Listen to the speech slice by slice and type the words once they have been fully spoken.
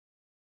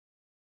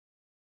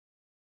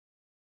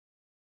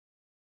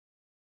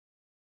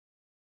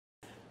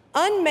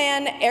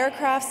Unmanned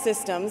aircraft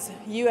systems,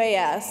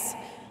 UAS,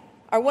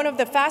 are one of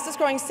the fastest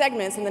growing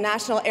segments in the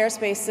National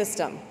Airspace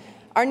System.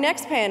 Our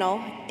next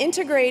panel,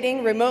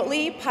 Integrating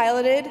Remotely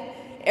Piloted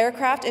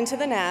Aircraft into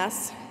the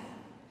NAS,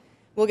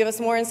 will give us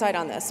more insight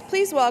on this.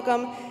 Please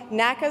welcome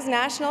NATCA's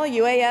National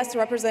UAS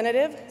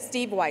Representative,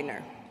 Steve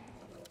Weidner.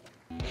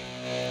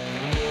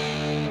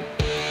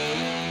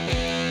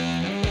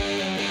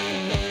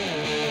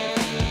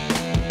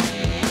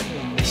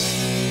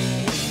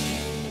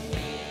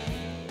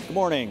 Good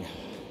morning.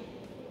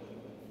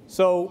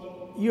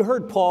 So you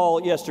heard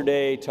Paul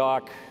yesterday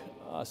talk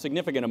a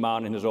significant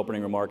amount in his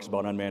opening remarks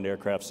about unmanned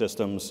aircraft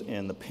systems,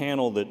 and the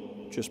panel that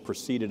just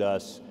preceded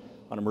us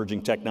on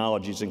emerging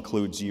technologies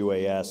includes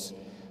UAS.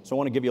 So I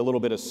want to give you a little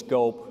bit of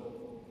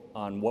scope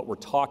on what we're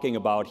talking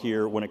about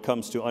here when it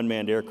comes to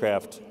unmanned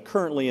aircraft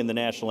currently in the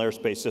National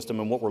Airspace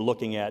System and what we're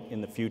looking at in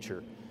the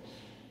future.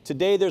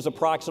 Today there's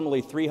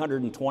approximately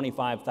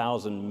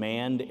 325,000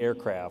 manned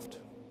aircraft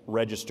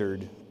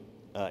registered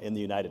in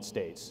the United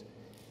States.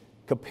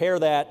 Compare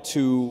that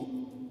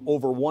to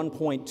over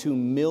 1.2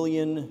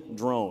 million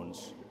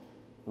drones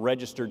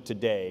registered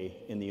today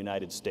in the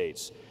United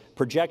States.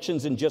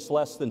 Projections in just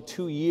less than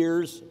 2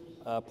 years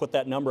put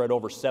that number at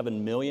over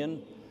 7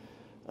 million.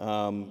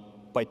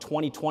 By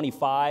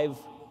 2025,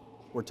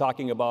 we're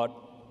talking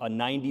about a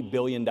 $90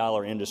 billion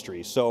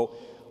industry. So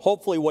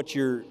hopefully what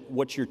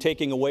you're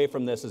taking away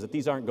from this is that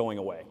these aren't going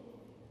away.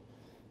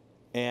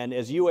 And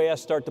as UAS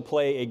start to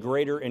play a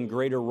greater and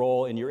greater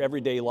role in your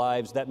everyday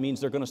lives, that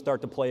means they're going to start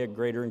to play a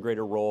greater and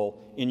greater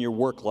role in your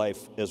work life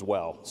as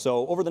well.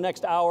 So over the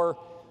next hour,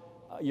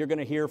 you're going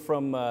to hear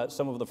from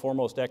some of the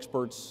foremost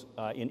experts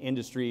in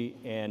industry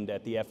and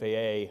at the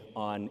FAA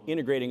on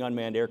integrating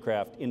unmanned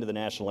aircraft into the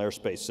National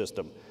Airspace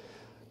System.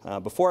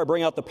 Before I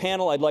bring out the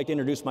panel, I'd like to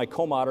introduce my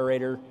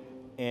co-moderator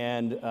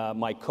and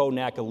my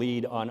co-NATCA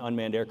lead on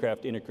unmanned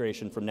aircraft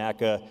integration from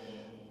NATCA,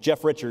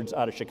 Jeff Richards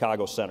out of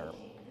Chicago Center.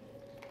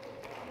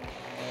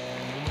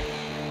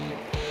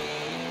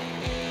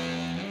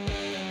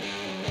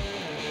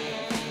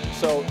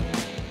 So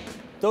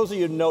those of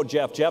you who know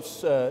Jeff,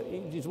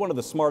 he's one of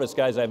the smartest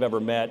guys I've ever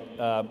met.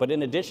 But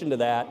in addition to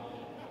that,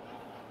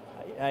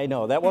 I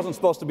know that wasn't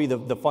supposed to be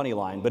the funny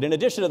line, but in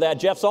addition to that,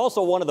 Jeff's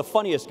also one of the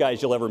funniest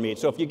guys you'll ever meet.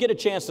 So if you get a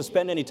chance to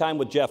spend any time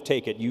with Jeff,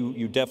 take it.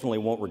 You definitely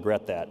won't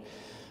regret that.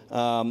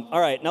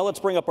 All right, now let's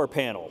bring up our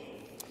panel.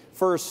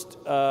 First,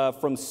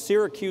 from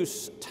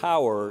Syracuse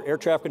Tower, Air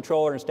Traffic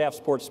Controller and Staff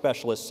Support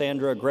Specialist,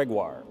 Sandra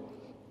Gregoire.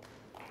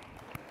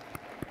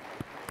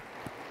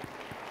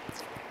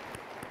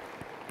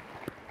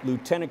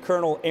 Lieutenant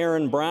Colonel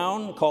Aaron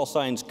Brown, call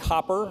signs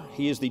Copper.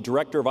 He is the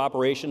Director of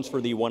Operations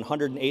for the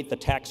 108th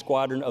Attack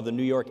Squadron of the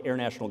New York Air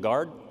National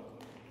Guard.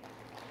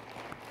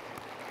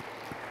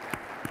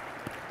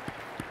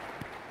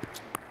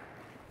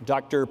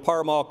 Dr.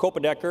 Parimal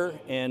Kopardekar,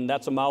 and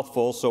that's a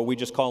mouthful, so we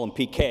just call him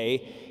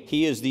PK.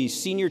 He is the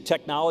Senior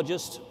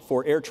Technologist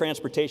for Air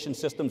Transportation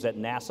Systems at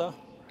NASA.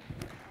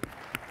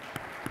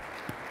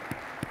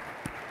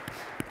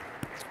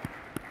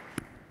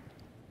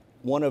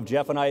 One of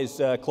Jeff and I's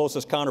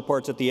closest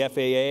counterparts at the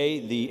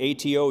FAA, the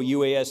ATO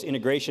UAS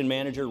Integration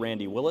Manager,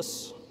 Randy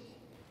Willis.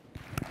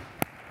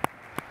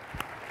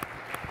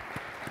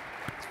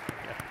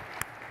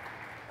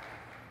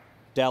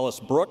 Dallas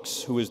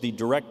Brooks, who is the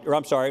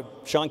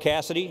Sean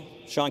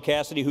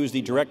Cassidy, who is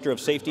the Director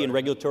of Safety and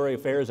Regulatory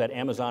Affairs at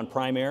Amazon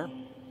Prime Air.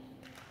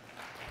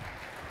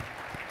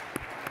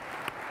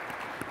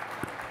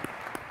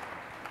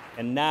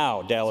 And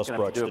now, Dallas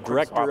Brooks, the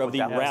Director of the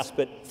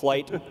Raspet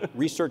Flight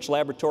Research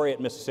Laboratory at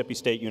Mississippi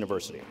State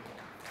University.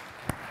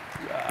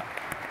 Yeah.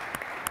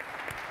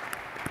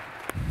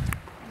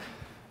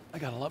 I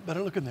got a lot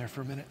better looking there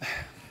for a minute.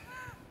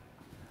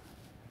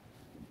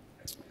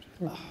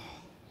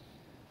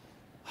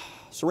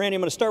 So Randy,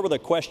 I'm going to start with a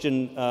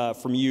question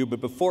from you,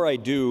 but before I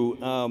do,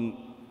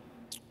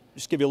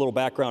 just give you a little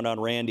background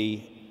on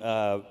Randy.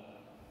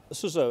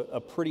 This is a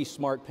pretty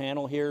smart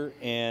panel here,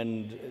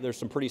 and there's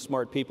some pretty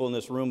smart people in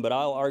this room, but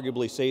I'll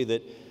arguably say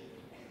that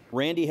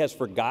Randy has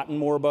forgotten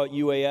more about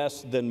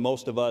UAS than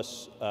most of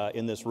us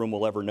in this room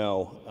will ever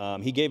know.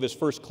 He gave his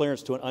first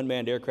clearance to an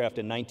unmanned aircraft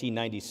in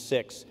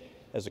 1996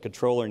 as a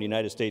controller in the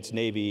United States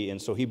Navy,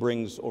 and so he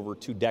brings over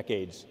 2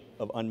 decades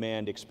of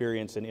unmanned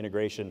experience and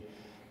integration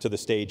to the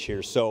stage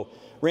here. So,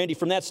 Randy,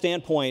 from that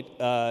standpoint,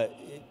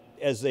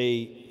 as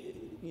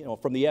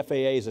from the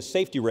FAA as a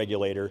safety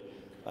regulator,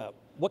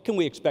 what can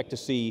we expect to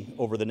see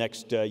over the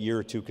next year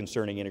or two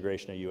concerning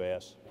integration of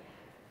UAS?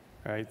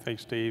 All right,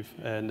 thanks, Steve,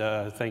 and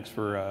thanks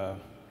for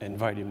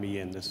inviting me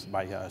in. This is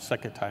my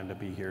second time to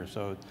be here,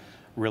 so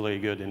really a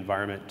good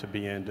environment to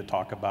be in to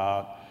talk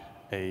about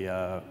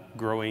a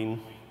growing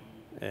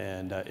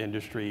and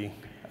industry,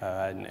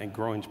 and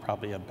growing is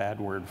probably a bad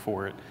word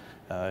for it.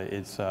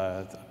 It's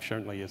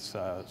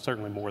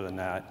certainly more than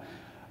that.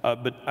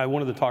 But I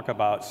wanted to talk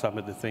about some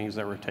of the things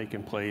that were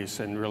taking place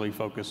and really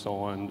focus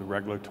on the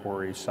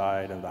regulatory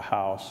side of the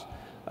house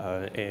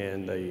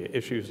and the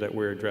issues that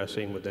we're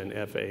addressing within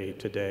FAA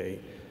today.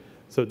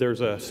 So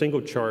there's a single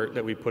chart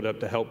that we put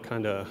up to help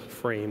kind of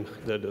frame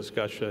the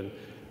discussion.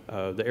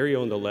 The area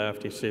on the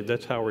left, you see,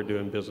 that's how we're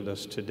doing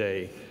business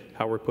today,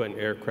 how we're putting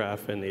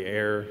aircraft in the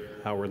air,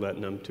 how we're letting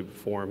them to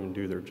perform and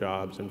do their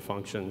jobs and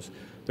functions.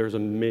 There's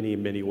many,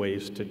 many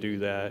ways to do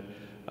that.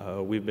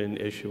 We've been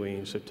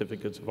issuing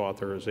certificates of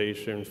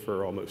authorization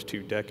for almost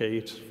 2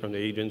 decades from the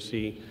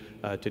agency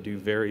to do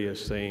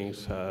various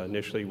things,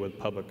 initially with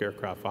public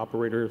aircraft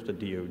operators, the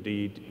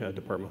DoD,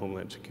 Department of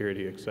Homeland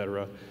Security, et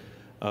cetera.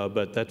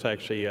 But that's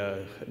actually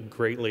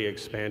greatly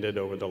expanded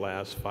over the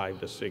last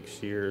 5 to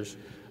 6 years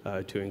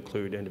to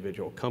include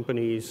individual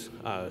companies,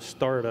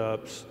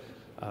 startups,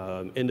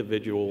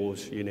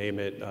 individuals, you name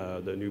it.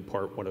 The new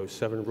Part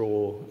 107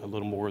 rule, a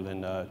little more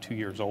than 2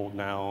 years old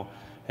now,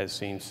 has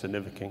seen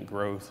significant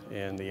growth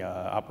in the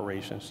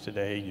operations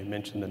today. You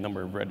mentioned the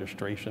number of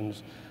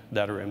registrations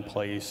that are in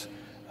place.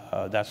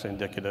 That's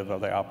indicative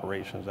of the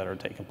operations that are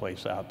taking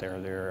place out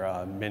there. There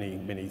are many,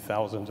 many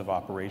thousands of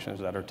operations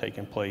that are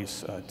taking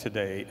place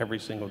today, every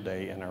single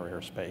day in our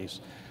airspace.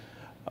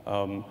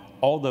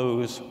 All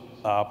those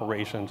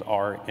operations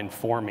are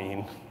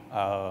informing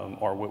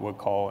or what we'll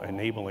call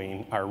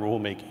enabling our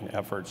rulemaking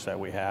efforts that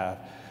we have.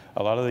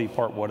 A lot of the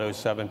Part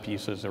 107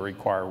 pieces that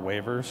require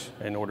waivers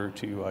in order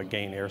to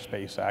gain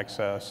airspace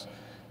access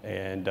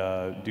and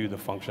do the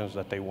functions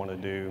that they want to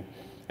do.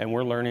 And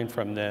we're learning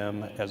from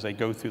them as they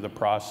go through the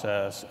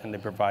process and they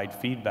provide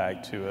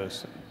feedback to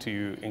us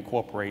to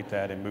incorporate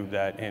that and move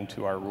that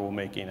into our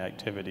rulemaking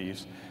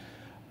activities.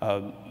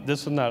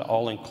 This is not an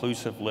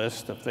all-inclusive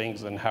list of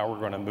things and how we're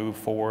going to move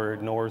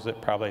forward, nor is it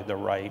probably the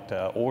right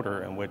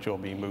order in which we'll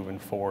be moving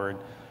forward.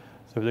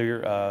 So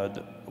there's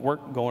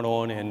work going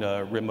on in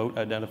remote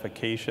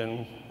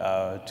identification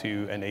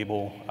to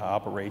enable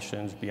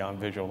operations beyond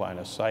visual line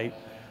of sight,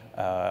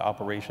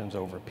 operations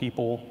over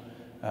people,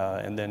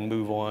 and then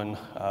move on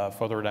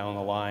further down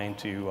the line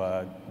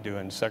to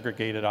doing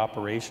segregated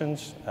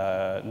operations,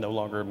 no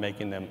longer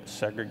making them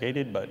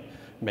segregated, but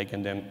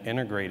making them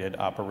integrated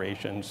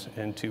operations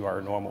into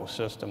our normal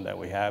system that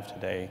we have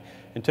today.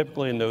 And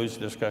typically in those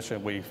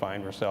discussions, we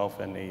find ourselves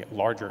in the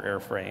larger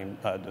airframe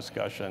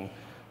discussion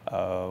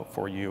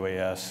for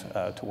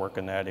UAS to work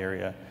in that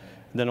area.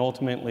 And then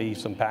ultimately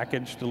some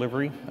package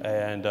delivery,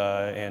 and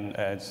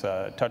as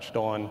touched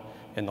on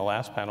in the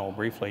last panel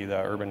briefly, the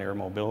urban air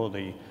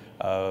mobility.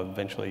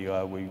 Eventually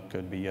we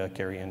could be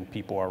carrying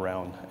people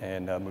around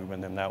and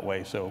moving them that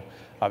way. So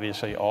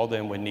obviously all of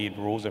them would need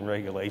rules and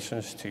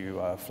regulations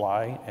to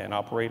fly and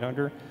operate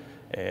under.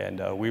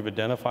 And we've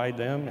identified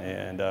them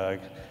and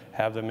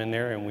have them in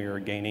there, and we are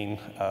gaining,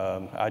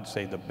 I'd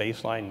say, the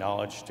baseline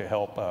knowledge to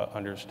help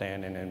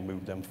understand and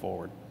move them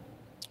forward.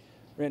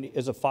 Randy,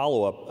 as a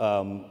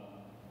follow-up,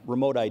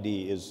 remote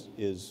ID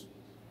is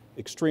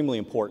extremely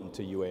important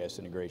to UAS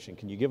integration.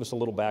 Can you give us a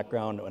little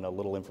background and a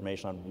little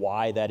information on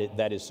why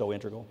that is so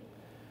integral?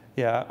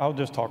 Yeah, I'll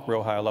just talk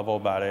real high level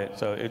about it.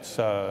 So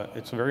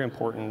it's very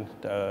important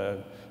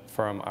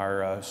from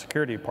our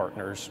security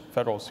partners,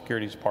 federal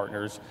securities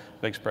partners,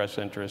 have expressed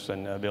interest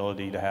and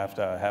ability to have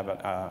an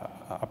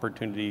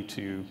opportunity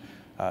to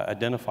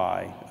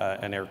identify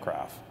an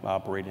aircraft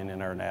operating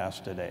in our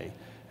NAS today.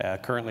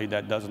 Currently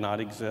that does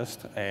not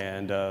exist,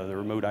 and the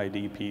remote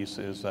ID piece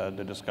is the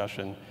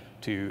discussion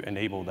to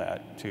enable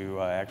that,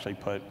 to actually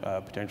put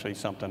potentially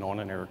something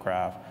on an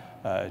aircraft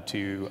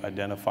to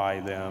identify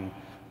them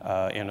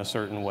in a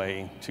certain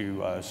way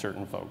to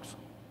certain folks.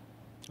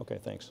 Okay,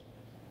 thanks.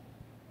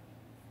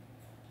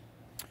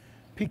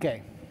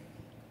 PK,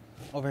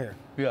 over here.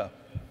 Yeah.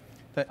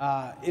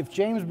 If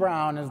James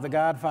Brown is the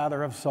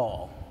godfather of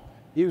soul,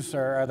 you,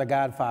 sir, are the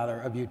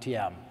godfather of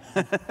UTM.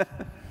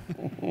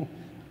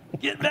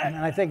 Get back. And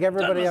I think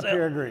everybody up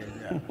here agrees.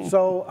 Yeah.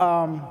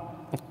 So,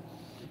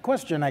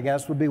 question, I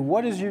guess, would be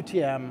what is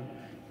UTM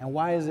and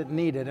why is it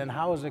needed and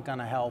how is it going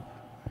to help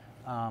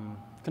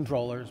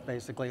controllers,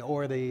 basically,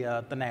 or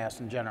the NAS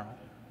in general?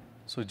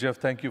 So Jeff,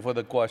 thank you for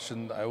the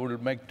question. I will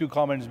make 2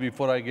 comments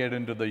before I get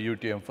into the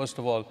UTM. First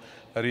of all,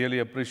 I really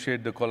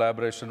appreciate the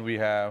collaboration we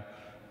have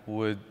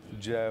with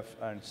Jeff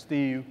and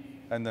Steve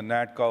and the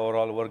NATCA are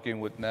all working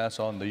with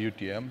NASA on the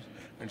UTMs.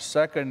 And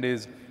second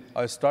is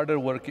I started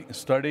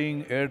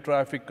studying air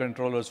traffic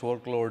controllers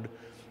workload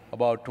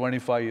about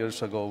 25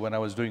 years ago when I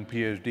was doing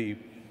PhD.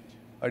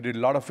 I did a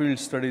lot of field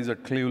studies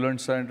at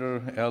Cleveland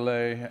Center,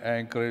 LA,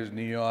 Anchorage,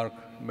 New York,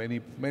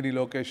 many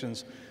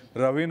locations.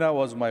 Ravenna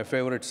was my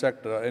favorite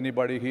sector.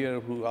 Anybody here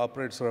who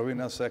operates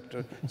Ravenna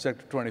sector,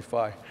 sector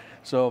 25.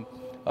 So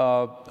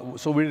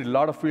we did a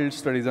lot of field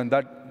studies, and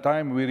that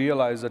time we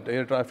realized that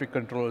air traffic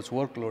controllers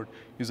workload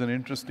is an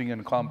interesting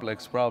and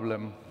complex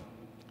problem.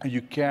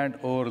 You can't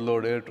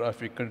overload air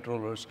traffic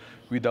controllers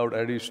without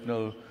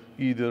additional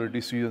either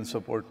decision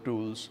support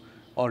tools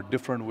or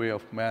different way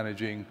of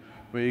managing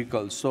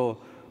vehicles. So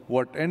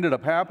what ended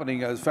up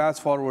happening is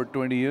fast forward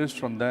 20 years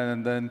from then,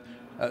 and then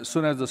as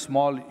soon as the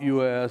small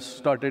UAS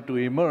started to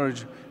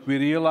emerge, we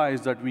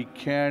realized that we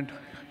can't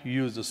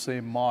use the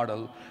same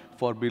model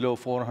for below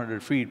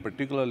 400 feet,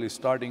 particularly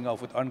starting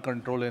off with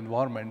uncontrolled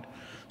environment.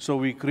 So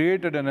we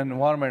created an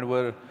environment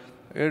where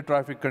air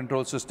traffic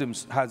control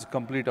systems has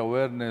complete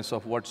awareness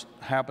of what's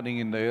happening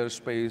in the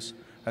airspace,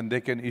 and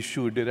they can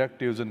issue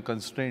directives and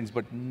constraints,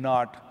 but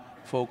not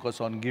focus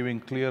on giving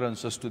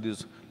clearances to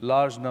this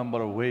large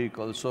number of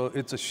vehicles. So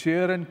it's a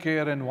share and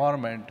care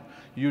environment.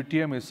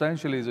 UTM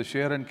essentially is a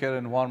share and care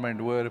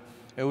environment where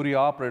every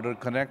operator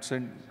connects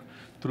in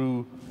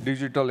through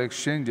digital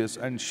exchanges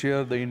and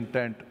share the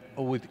intent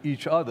with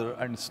each other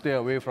and stay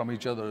away from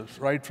each other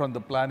right from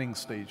the planning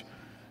stage.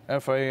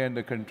 FAA and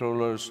the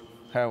controllers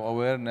have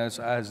awareness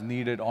as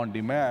needed on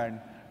demand,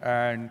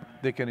 and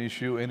they can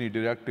issue any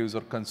directives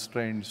or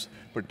constraints,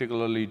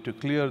 particularly to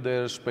clear the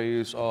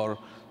airspace or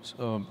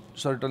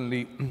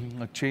certainly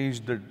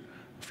change the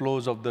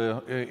flows of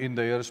in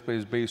the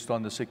airspace based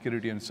on the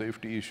security and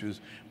safety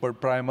issues.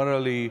 But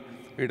primarily,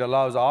 it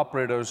allows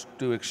operators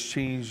to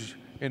exchange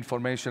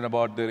information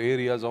about their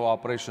areas of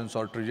operations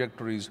or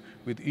trajectories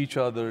with each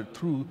other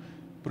through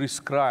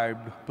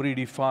prescribed,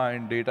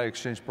 predefined data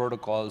exchange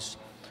protocols.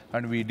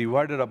 And we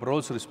divided up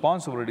roles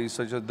responsibilities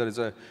such that there is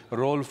a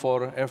role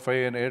for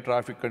FAA and air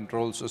traffic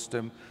control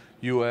system,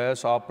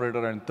 UAS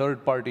operator, and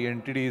third-party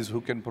entities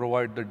who can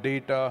provide the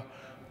data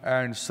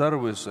and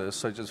services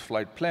such as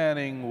flight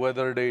planning,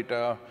 weather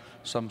data,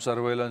 some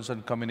surveillance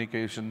and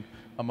communication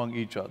among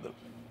each other.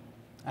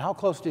 How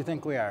close do you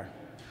think we are?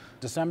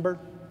 December?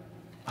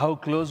 How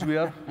close we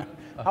are?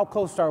 How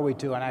close are we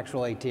to an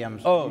actual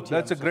ATM? Oh, UTM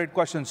that's a great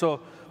question. So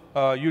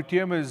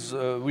UTM is,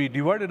 we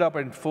divided up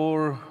in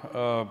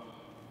 4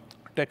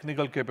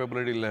 technical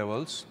capability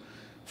levels.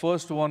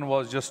 First one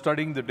was just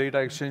studying the data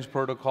exchange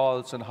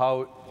protocols and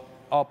how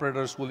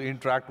operators will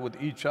interact with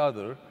each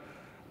other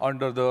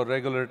under the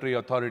regulatory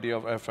authority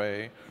of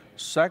FAA.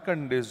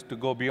 Second is to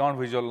go beyond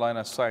visual line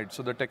of sight.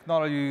 So the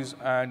technologies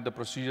and the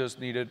procedures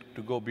needed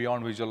to go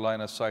beyond visual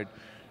line of sight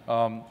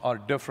are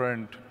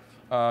different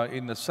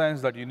in the sense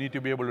that you need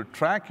to be able to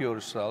track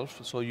yourself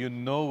so you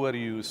know where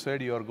you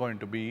said you are going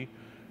to be.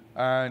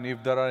 And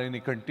if there are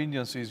any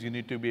contingencies, you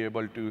need to be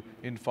able to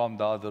inform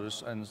the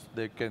others and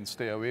they can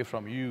stay away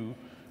from you.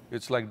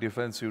 It's like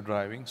defensive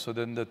driving. So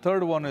then the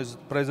third one is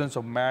presence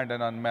of manned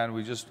and unmanned.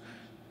 We just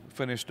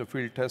finished the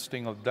field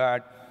testing of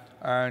that.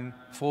 And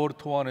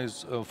fourth one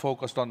is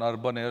focused on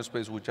urban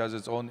airspace, which has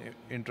its own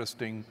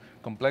interesting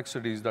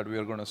complexities that we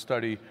are going to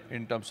study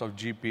in terms of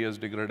GPS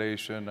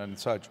degradation and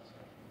such.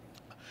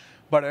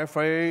 But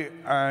FAA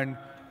and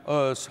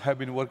us have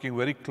been working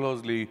very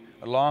closely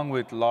along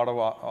with a lot of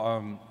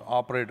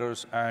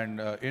operators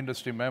and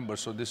industry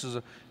members. So this is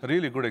a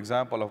really good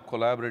example of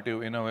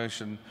collaborative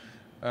innovation.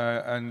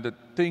 And the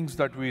things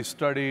that we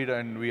studied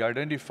and we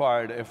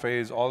identified, FAA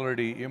is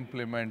already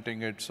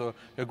implementing it. So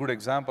a good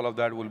example of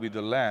that will be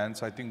the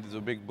LANs. I think there's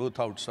a big booth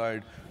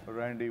outside.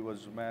 Randy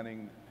was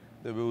manning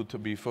the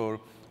booth before.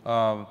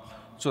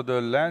 So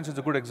the LANs is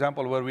a good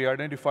example where we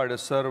identified a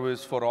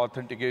service for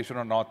authentication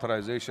and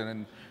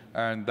authorization,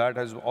 and that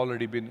has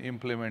already been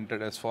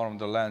implemented as form of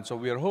the LAN. So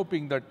we are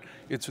hoping that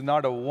it's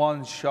not a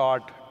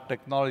one-shot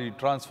technology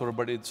transfer,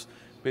 but it's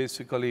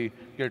basically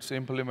gets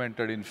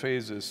implemented in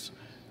phases,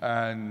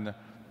 and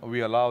we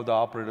allow the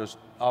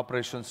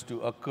operations to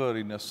occur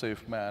in a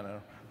safe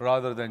manner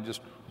rather than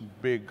just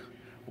big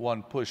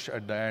one push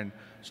at the end.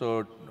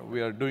 So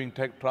we are doing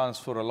tech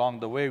transfer along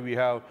the way. We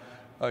have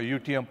a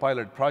UTM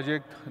pilot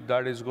project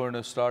that is going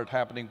to start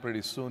happening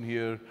pretty soon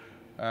here,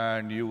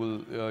 and you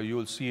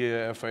will see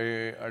a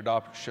FAA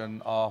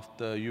adoption of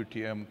the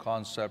UTM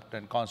concept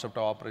and concept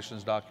of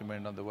operations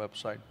document on the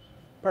website.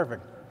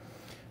 Perfect.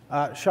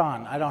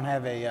 Sean, I don't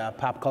have a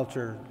pop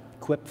culture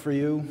quip for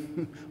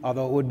you,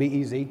 although it would be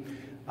easy.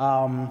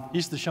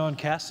 He's the Sean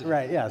Cassidy.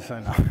 Right, yes, I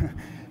know.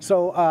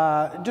 So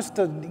just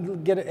to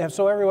get it,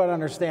 so everyone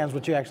understands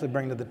what you actually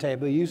bring to the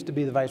table, you used to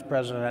be the vice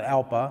president at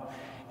ALPA,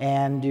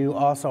 and you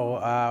also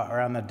are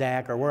on the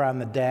DAC, or were on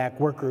the DAC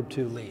Work Group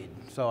 2 lead.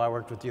 So I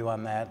worked with you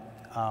on that,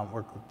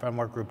 from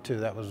Work Group 2.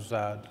 That was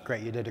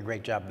great. You did a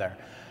great job there.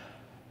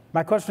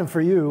 My question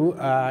for you,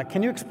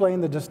 can you explain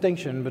the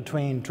distinction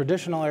between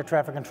traditional air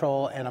traffic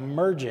control and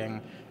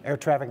emerging air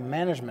traffic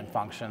management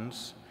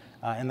functions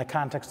in the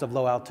context of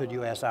low-altitude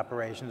UAS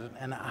operations,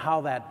 and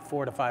how that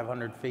 400 to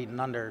 500 feet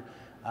and under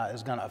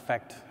is going to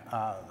affect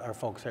our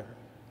folks here?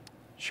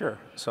 Sure.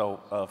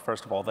 So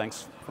first of all,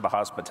 thanks for the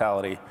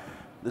hospitality.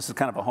 This is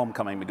kind of a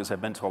homecoming because I've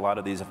been to a lot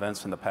of these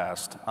events in the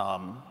past.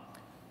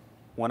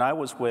 When I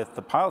was with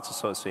the Pilots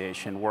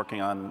Association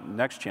working on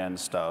next-gen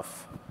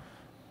stuff,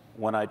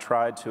 when I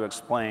tried to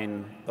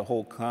explain the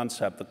whole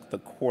concept, the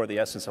core, the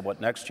essence of what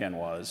next-gen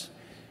was,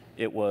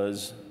 it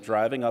was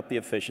driving up the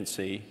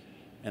efficiency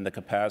and the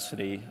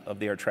capacity of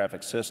the air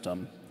traffic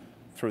system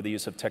through the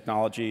use of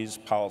technologies,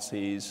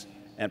 policies,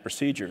 and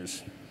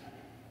procedures.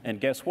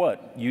 And guess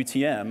what?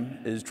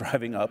 UTM is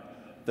driving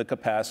up the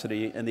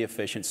capacity and the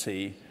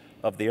efficiency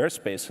of the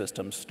airspace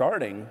system,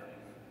 starting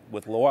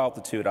with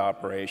low-altitude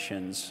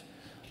operations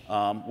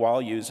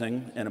while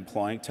using and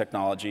employing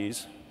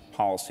technologies,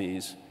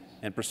 policies,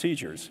 and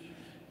procedures.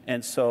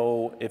 And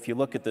so if you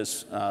look at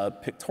this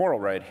pictorial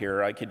right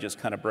here, I could just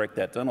kind of break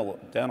that down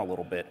a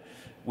little bit.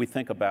 We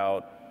think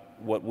about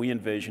what we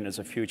envision as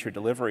a future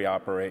delivery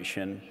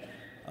operation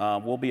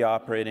we'll be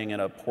operating in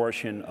a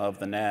portion of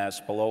the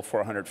NAS below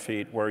 400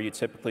 feet where you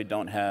typically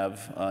don't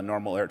have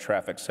normal air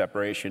traffic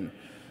separation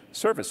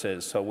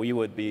services. So we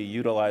would be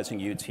utilizing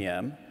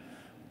UTM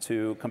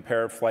to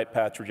compare flight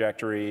path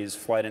trajectories,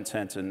 flight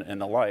intent,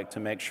 and the like to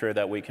make sure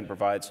that we can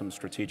provide some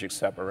strategic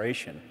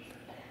separation.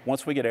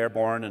 Once we get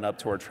airborne and up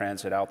to our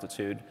transit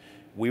altitude,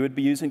 we would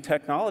be using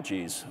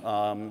technologies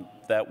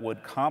that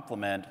would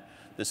complement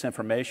this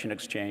information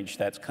exchange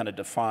that's kind of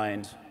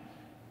defined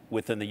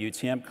within the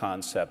UTM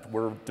concept.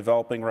 We're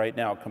developing right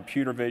now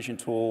computer vision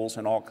tools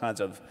and all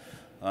kinds of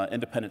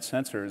independent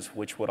sensors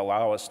which would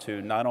allow us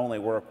to not only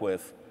work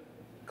with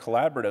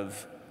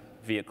collaborative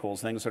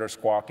vehicles, things that are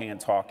squawking and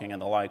talking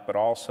and the like, but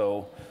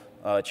also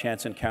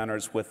chance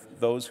encounters with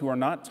those who are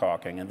not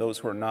talking and those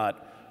who are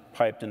not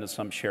piped into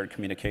some shared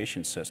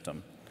communication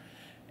system.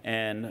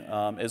 And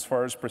as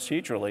far as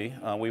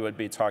procedurally, we would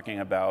be talking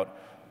about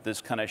this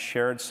kind of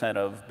shared set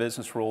of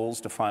business rules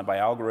defined by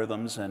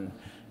algorithms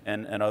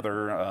and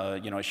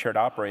other shared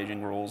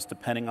operating rules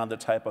depending on the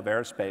type of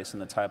airspace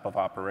and the type of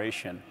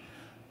operation.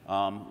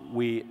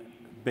 We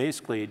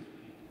basically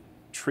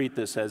treat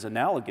this as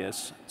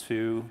analogous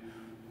to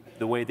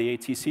the way the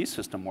ATC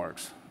system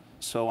works.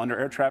 So under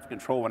air traffic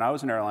control, when I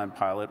was an airline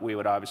pilot, we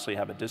would obviously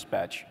have a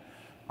dispatch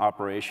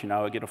operation.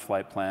 I would get a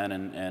flight plan,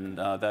 and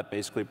that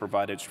basically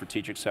provided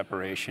strategic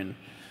separation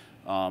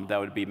that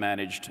would be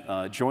managed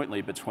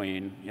jointly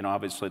between,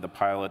 obviously the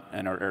pilot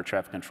and our air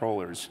traffic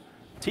controllers.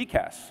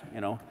 TCAS,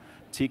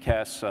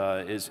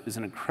 TCAS is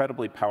an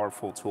incredibly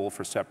powerful tool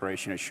for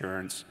separation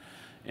assurance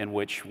in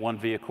which one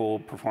vehicle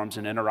performs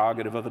an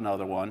interrogative of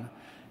another one.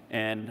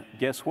 And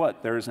guess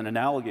what? There's an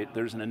analogy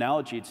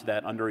to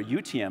that under a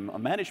UTM, a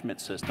management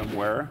system,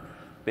 where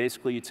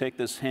basically you take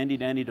this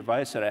handy-dandy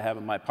device that I have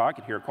in my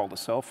pocket here called a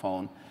cell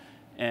phone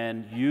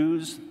and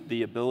use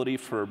the ability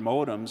for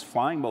modems,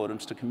 flying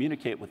modems, to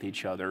communicate with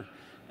each other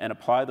and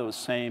apply those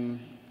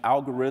same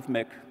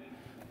algorithmic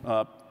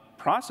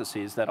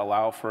processes that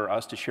allow for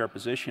us to share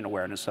position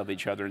awareness of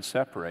each other and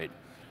separate.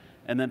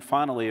 And then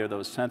finally are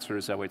those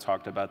sensors that we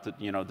talked about, the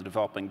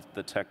developing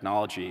the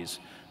technologies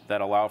that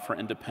allow for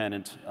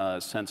independent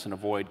sense and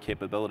avoid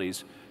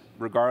capabilities,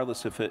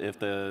 regardless if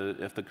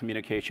the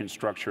communication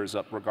structure is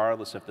up,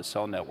 regardless if the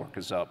cell network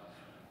is up.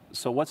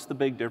 So what's the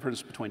big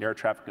difference between air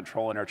traffic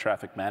control and air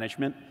traffic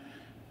management?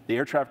 The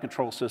air traffic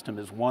control system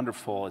is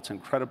wonderful. It's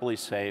incredibly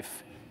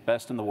safe,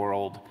 best in the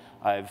world.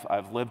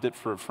 I've lived it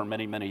for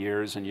many, many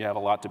years, and you have a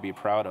lot to be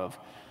proud of.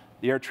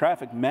 The air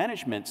traffic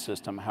management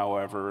system,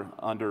 however,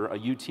 under a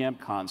UTM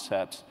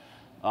concept,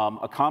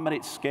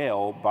 accommodates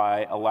scale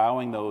by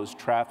allowing those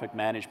traffic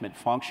management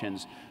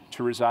functions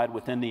to reside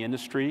within the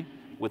industry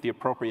with the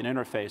appropriate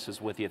interfaces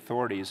with the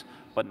authorities,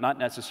 but not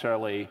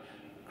necessarily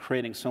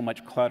creating so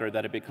much clutter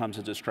that it becomes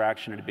a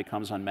distraction and it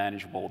becomes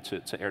unmanageable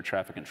to air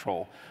traffic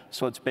control.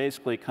 So it's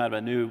basically kind of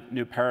a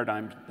new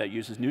paradigm that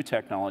uses new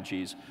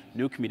technologies,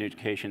 new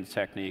communication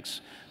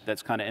techniques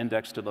that's kind of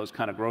indexed to those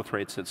kind of growth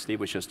rates that Steve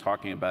was just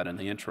talking about in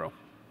the intro.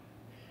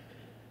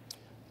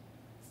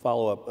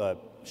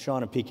 Follow-up,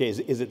 Sean and PK,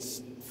 is it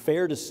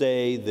fair to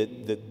say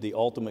that the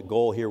ultimate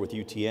goal here with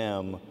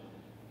UTM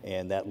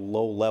and that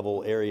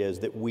low-level area is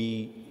that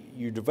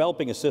you're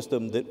developing a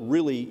system that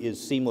really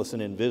is seamless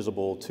and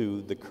invisible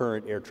to the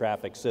current air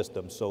traffic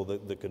system, so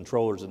the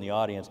controllers in the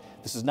audience,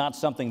 this is not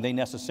something they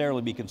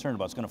necessarily be concerned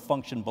about. It's going to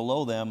function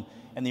below them,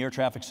 and the air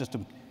traffic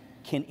system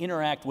can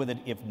interact with it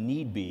if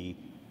need be,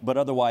 but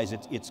otherwise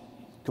it's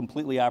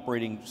completely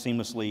operating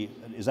seamlessly.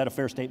 Is that a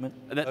fair statement?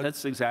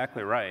 That's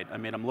exactly right. I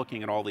mean, I'm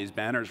looking at all these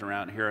banners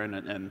around here,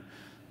 and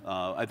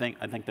I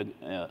think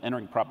the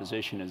entering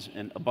proposition is,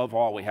 and above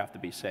all, we have to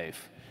be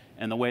safe.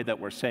 And the way that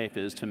we're safe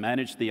is to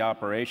manage the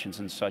operations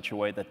in such a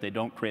way that they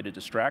don't create a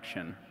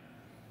distraction,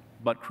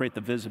 but create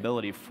the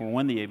visibility for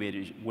when the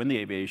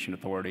aviation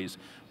authorities,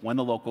 when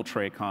the local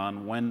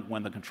TRACON,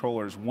 when the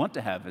controllers want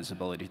to have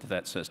visibility to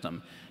that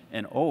system.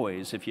 And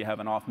always, if you have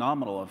an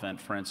off-nominal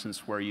event, for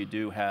instance, where you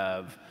do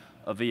have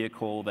a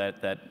vehicle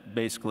that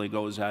basically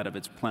goes out of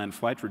its planned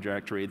flight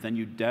trajectory, then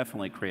you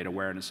definitely create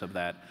awareness of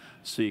that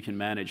so you can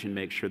manage and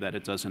make sure that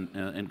it doesn't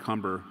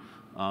encumber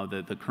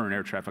the current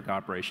air traffic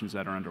operations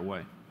that are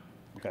underway.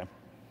 Okay.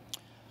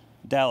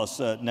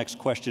 Dallas, next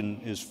question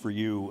is for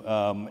you.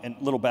 And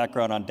a little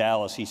background on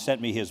Dallas. He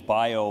sent me his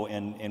bio,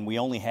 and we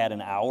only had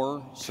an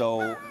hour,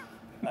 so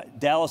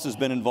Dallas has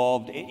been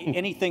involved.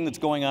 Anything that's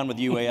going on with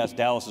UAS,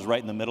 Dallas is right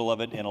in the middle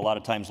of it, and a lot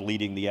of times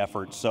leading the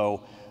effort.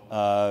 So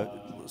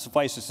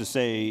suffice it to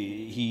say,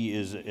 he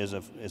is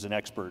an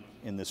expert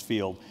in this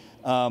field.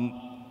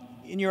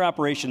 In your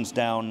operations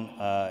down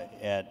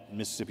at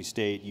Mississippi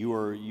State,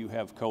 you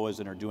have COAs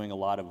and are doing a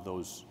lot of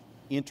those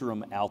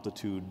interim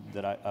altitude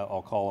that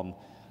I'll call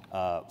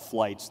them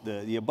flights,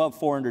 the above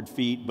 400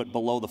 feet but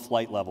below the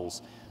flight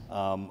levels.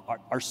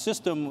 Our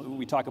system,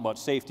 we talk about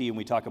safety and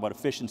we talk about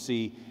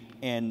efficiency,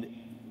 and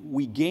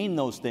we gain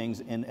those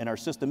things, and our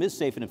system is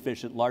safe and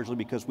efficient largely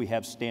because we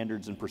have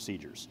standards and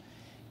procedures.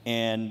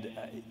 And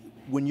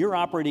when you're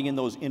operating in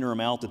those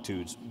interim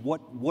altitudes,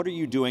 what are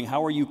you doing?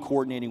 How are you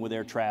coordinating with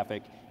air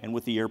traffic and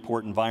with the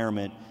airport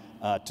environment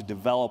to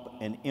develop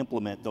and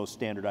implement those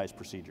standardized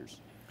procedures?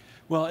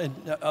 Well, and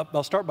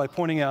I'll start by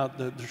pointing out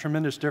the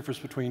tremendous difference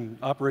between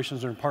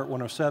operations under Part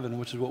 107,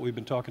 which is what we've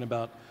been talking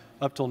about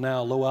up till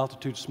now, low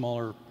altitude,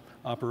 smaller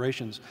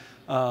operations.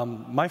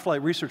 My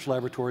Flight Research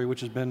Laboratory,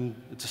 which has been,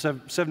 it's a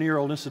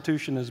 70-year-old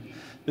institution, has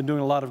been doing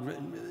a lot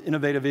of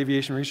innovative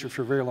aviation research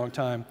for a very long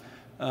time.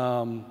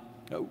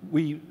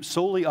 We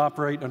solely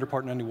operate under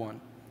Part 91.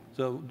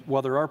 So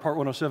while there are Part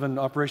 107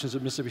 operations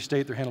at Mississippi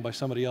State, they're handled by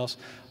somebody else.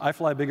 I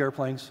fly big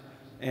airplanes,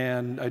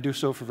 and I do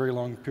so for very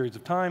long periods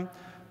of time.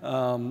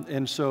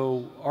 And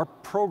so our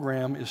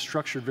program is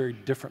structured very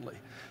differently.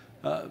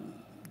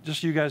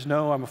 Just so you guys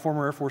know, I'm a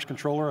former Air Force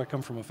controller. I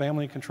come from a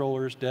family of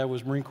controllers. Dad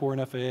was Marine Corps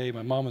and FAA.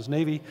 My mom was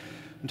Navy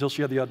until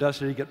she had the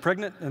audacity to get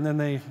pregnant, and then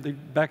they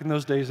back in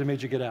those days, they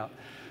made you get out.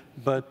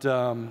 But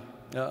I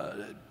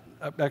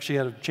actually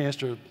had a chance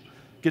to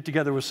get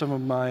together with some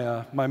of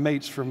my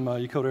mates from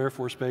Yokota Air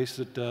Force Base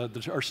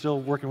that are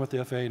still working with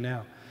the FAA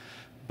now.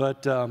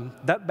 But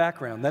that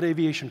background, that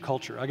aviation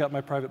culture, I got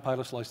my private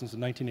pilot's license in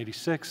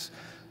 1986,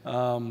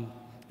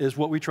 is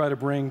what we try to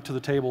bring to the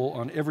table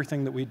on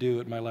everything that we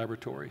do at my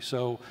laboratory.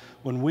 So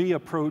when we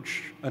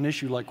approach an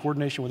issue like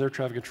coordination with air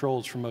traffic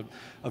controls from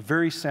a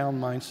very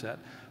sound mindset,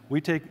 we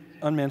take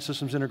unmanned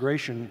systems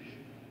integration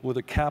with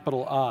a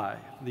capital I,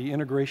 the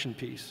integration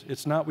piece.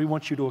 It's not we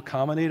want you to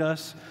accommodate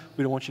us,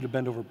 we don't want you to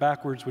bend over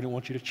backwards, we don't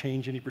want you to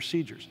change any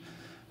procedures.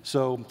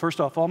 So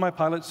first off, all my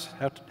pilots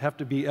have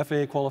to be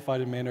FAA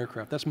qualified in manned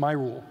aircraft. That's my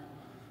rule.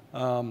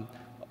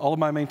 All of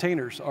my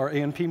maintainers are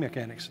A&P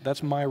mechanics.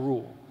 That's my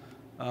rule.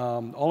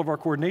 All of our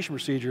coordination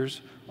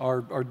procedures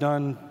are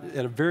done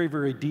at a very,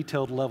 very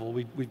detailed level.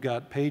 We've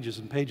got pages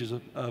and pages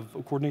of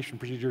coordination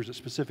procedures at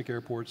specific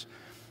airports.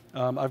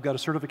 I've got a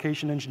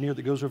certification engineer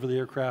that goes over the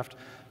aircraft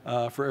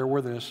for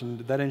airworthiness, and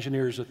that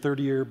engineer is a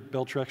 30-year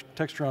Bell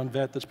Textron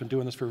vet that's been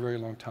doing this for a very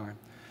long time.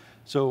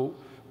 So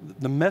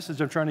the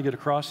message I'm trying to get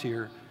across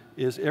here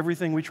is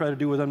everything we try to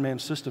do with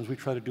unmanned systems, we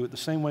try to do it the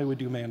same way we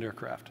do manned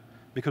aircraft,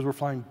 because we're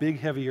flying big,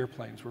 heavy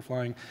airplanes. We're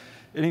flying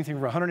anything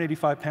from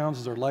 185 pounds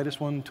is our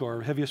lightest one to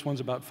our heaviest one's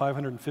about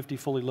 550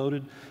 fully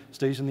loaded,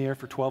 stays in the air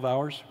for 12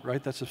 hours,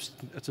 right? That's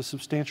a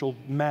substantial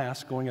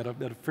mass going at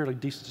a fairly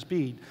decent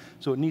speed,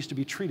 so it needs to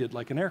be treated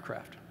like an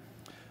aircraft.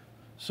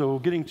 So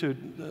getting to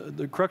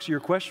the crux of your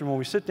question, when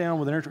we sit down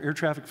with an air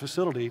traffic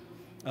facility,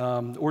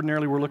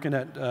 ordinarily we're looking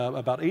at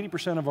about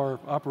 80% of our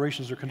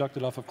operations are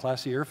conducted off of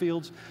Class C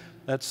airfields.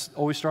 That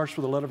always starts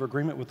with a letter of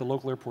agreement with the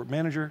local airport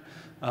manager.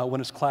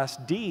 When it's Class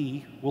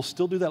D, we'll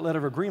still do that letter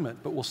of agreement,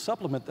 but we'll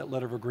supplement that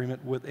letter of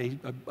agreement with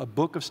a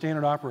book of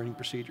standard operating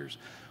procedures,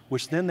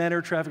 which then that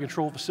air traffic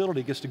control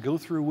facility gets to go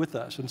through with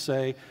us and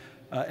say,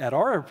 at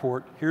our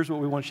airport, here's what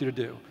we want you to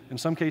do. In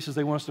some cases,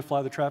 they want us to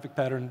fly the traffic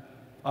pattern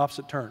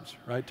opposite turns,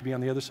 right, to be on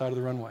the other side of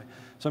the runway.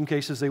 Some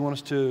cases, they want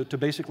us to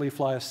basically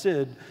fly a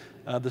SID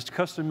that's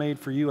custom made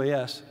for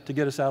UAS to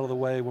get us out of the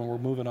way when we're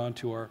moving on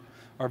to our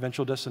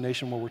eventual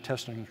destination where we're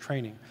testing and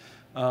training.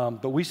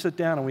 But we sit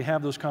down and we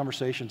have those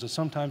conversations, and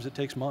sometimes it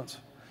takes months,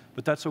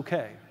 but that's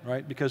okay,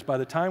 right? Because by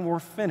the time we're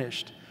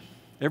finished,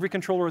 every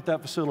controller at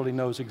that facility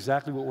knows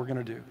exactly what we're going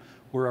to do,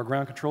 where our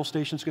ground control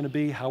station is going to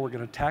be, how we're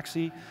going to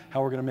taxi,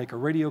 how we're going to make our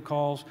radio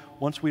calls.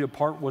 Once we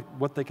depart,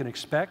 what they can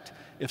expect.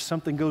 If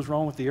something goes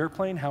wrong with the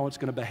airplane, how it's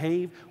going to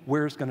behave,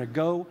 where it's going to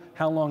go,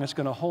 how long it's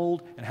going to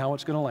hold, and how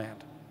it's going to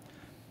land.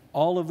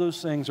 All of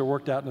those things are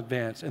worked out in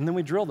advance, and then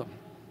we drill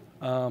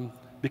them.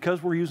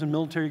 Because we're using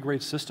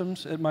military-grade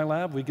systems at my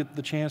lab, we get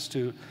the chance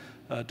to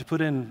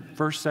put in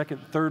first, second,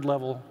 third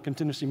level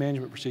contingency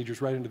management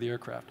procedures right into the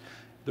aircraft.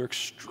 They're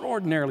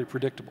extraordinarily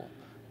predictable.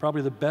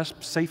 Probably the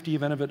best safety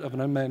event of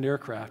an unmanned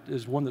aircraft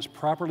is one that's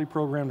properly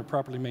programmed and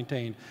properly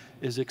maintained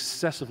is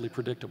excessively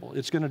predictable.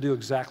 It's going to do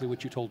exactly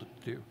what you told it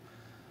to do.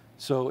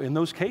 So in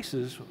those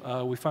cases,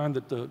 we find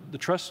that the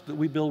trust that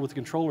we build with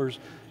controllers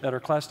at our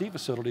Class D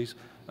facilities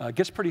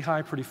gets pretty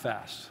high pretty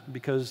fast,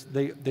 because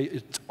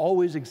it's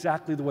always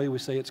exactly the way we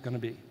say it's going to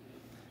be.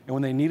 And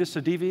when they need us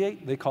to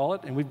deviate, they call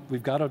it, and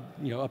we've got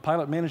a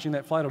pilot managing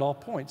that flight at all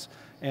points,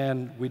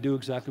 and we do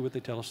exactly what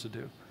they tell us to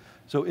do.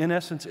 So in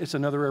essence, it's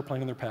another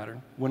airplane in their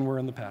pattern when we're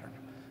in the pattern.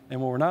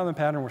 And when we're not in the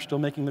pattern, we're still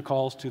making the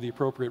calls to the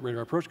appropriate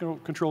radar approach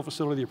control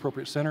facility, the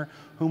appropriate center,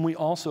 whom we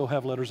also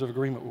have letters of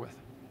agreement with.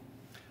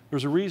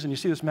 There's a reason, you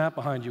see this map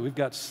behind you, we've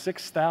got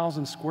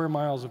 6,000 square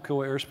miles of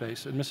COA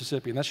airspace in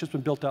Mississippi, and that's just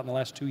been built out in the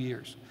last 2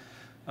 years.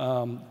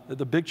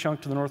 The big chunk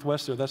to the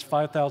northwest there, that's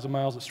 5,000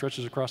 miles that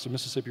stretches across the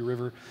Mississippi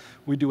River.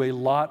 We do a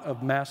lot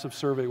of massive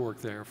survey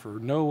work there for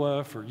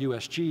NOAA, for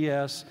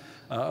USGS,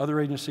 other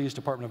agencies,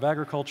 Department of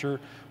Agriculture.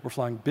 We're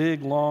flying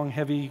big, long,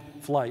 heavy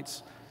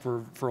flights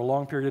for a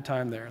long period of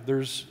time there.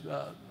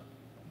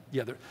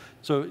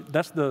 So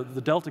that's the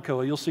Delta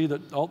COA. You'll see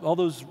that all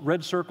those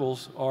red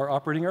circles are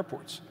operating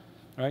airports.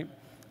 Right?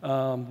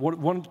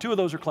 Two of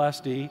those are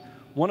Class D.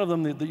 One of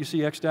them that you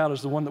see X'd out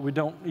is the one that we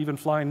don't even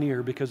fly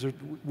near, because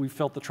we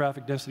felt the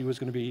traffic density was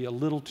going to be a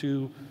little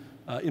too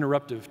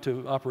interruptive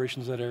to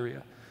operations in that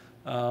area.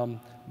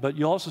 But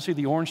you'll also see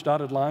the orange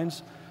dotted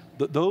lines.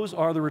 Those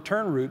are the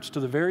return routes to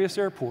the various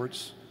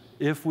airports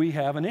if we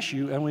have an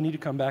issue and we need to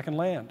come back and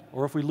land,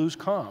 or if we lose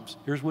comms,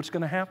 here's what's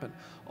going to happen.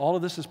 All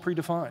of this is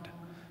predefined.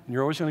 And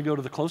you're always going to go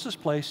to the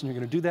closest place, and you're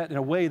going to do that in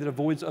a way that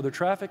avoids other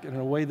traffic and in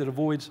a way that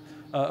avoids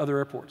other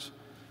airports.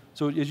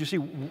 So as you see,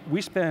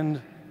 we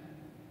spent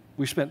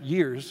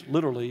years,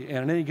 literally, and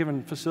in any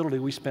given facility,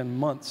 we spend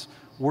months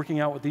working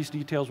out what these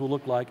details will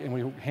look like, and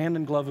we hand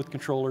in glove with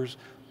controllers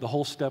the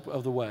whole step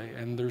of the way.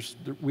 And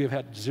we have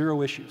had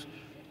 0 issues,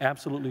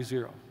 absolutely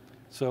 0.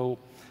 So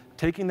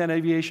taking that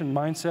aviation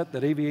mindset,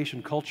 that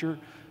aviation culture,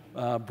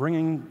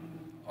 bringing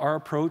our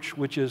approach,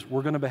 which is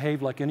we're going to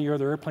behave like any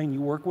other airplane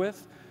you work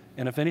with,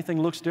 and if anything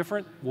looks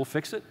different, we'll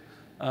fix it,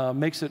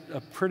 makes it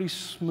a pretty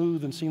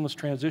smooth and seamless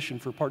transition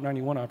for Part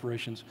 91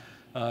 operations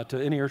to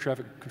any air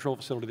traffic control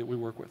facility that we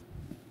work with.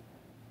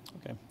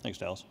 Okay, thanks,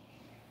 Dallas.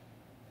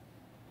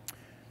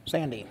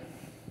 Sandy,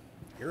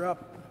 you're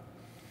up.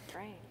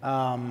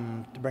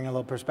 Right. To bring a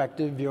little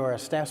perspective, you're a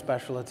staff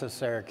specialist at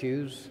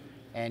Syracuse,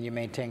 and you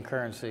maintain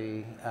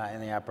currency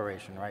in the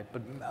operation, right?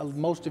 But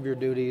most of your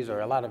duties,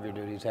 or a lot of your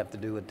duties, have to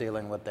do with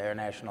dealing with the Air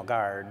National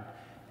Guard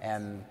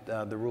and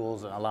the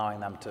rules and allowing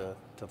them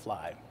to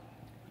fly.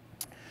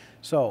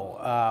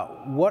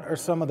 So what are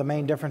some of the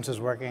main differences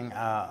working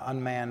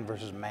unmanned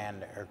versus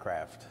manned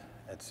aircraft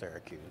at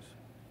Syracuse?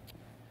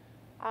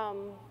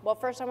 Well,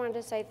 first I wanted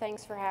to say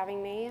thanks for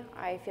having me.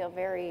 I feel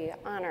very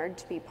honored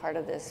to be part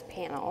of this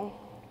panel.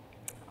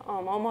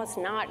 Almost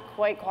not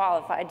quite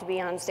qualified to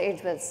be on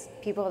stage with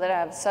people that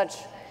have such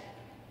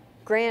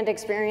grand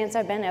experience.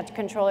 I've been at the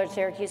controller at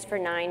Syracuse for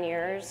 9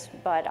 years,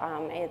 but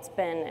it's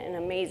been an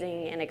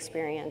amazing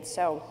experience.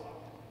 So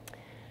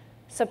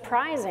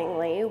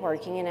surprisingly,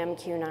 working in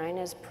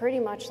MQ-9 is pretty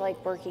much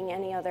like working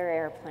any other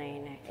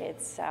airplane.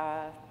 It's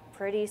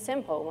pretty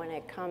simple when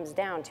it comes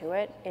down to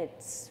it.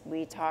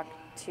 We talk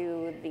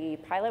to the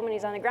pilot when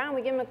he's on the ground,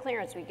 we give him a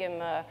clearance. We give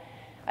him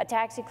a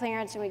taxi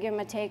clearance and we give him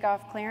a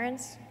takeoff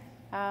clearance.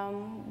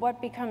 What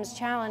becomes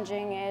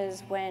challenging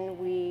is when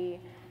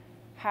we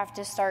have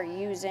to start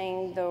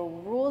using the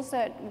rules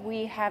that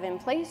we have in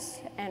place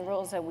and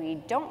rules that we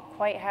don't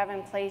quite have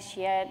in place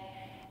yet,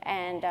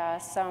 and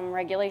some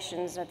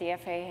regulations that the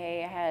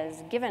FAA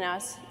has given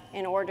us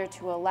in order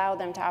to allow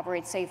them to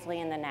operate safely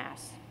in the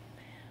NAS.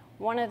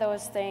 One of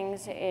those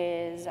things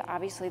is,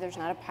 obviously there's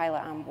not a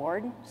pilot on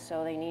board,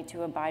 so they need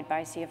to abide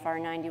by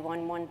CFR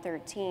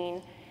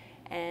 91-113,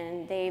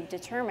 and they've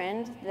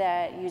determined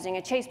that using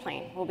a chase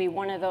plane will be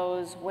one of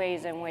those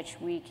ways in which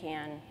we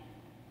can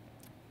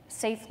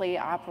safely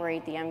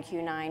operate the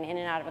MQ-9 in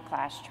and out of a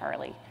Class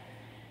Charlie.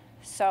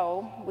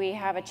 So we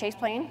have a chase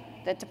plane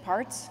that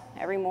departs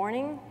every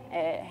morning.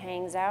 It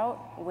hangs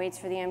out, waits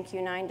for the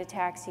MQ-9 to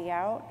taxi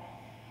out,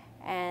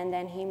 and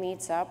then he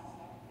meets up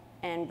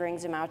and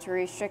brings him out to a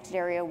restricted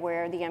area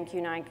where the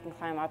MQ-9 can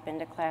climb up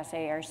into Class A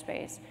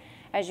airspace.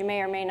 As you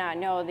may or may not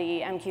know,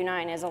 the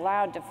MQ-9 is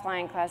allowed to fly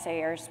in Class A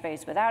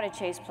airspace without a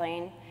chase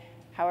plane.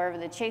 However,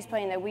 the chase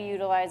plane that we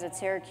utilize at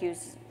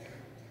Syracuse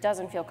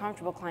doesn't feel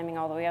comfortable climbing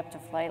all the way up to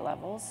flight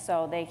levels,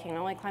 so they can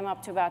only climb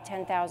up to about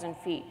 10,000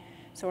 feet.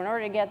 So in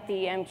order to get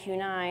the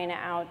MQ-9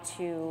 out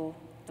to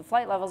the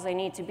flight levels they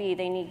need to be,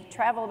 they need to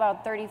travel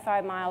about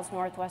 35 miles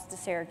northwest of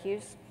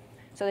Syracuse,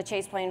 so the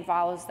chase plane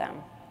follows them.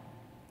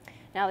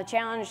 Now the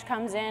challenge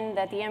comes in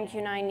that the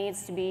MQ-9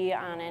 needs to be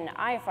on an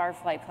IFR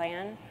flight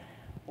plan,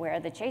 where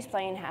the chase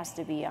plane has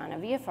to be on a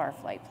VFR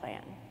flight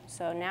plan.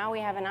 So now we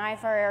have an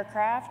IFR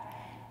aircraft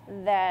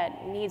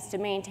that needs to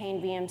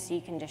maintain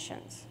VMC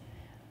conditions,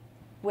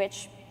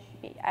 which,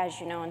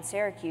 as you know, in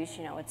Syracuse,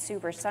 you know, it's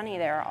super sunny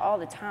there all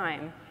the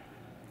time.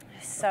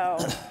 So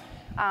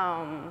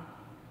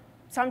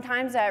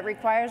sometimes that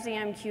requires the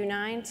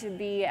MQ-9 to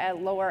be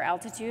at lower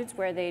altitudes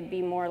where they'd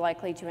be more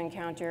likely to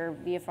encounter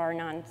VFR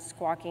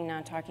non-squawking,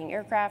 non-talking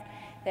aircraft.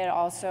 That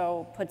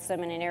also puts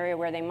them in an area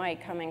where they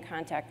might come in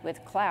contact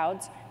with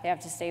clouds. They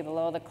have to stay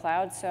below the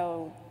clouds,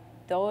 so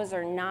those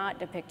are not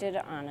depicted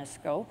on a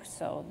scope.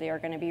 So they are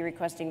going to be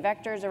requesting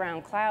vectors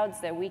around clouds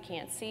that we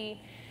can't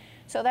see.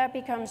 So that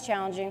becomes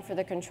challenging for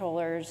the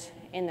controllers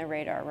in the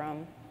radar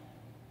room.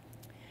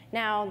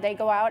 Now, they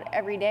go out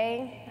every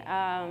day,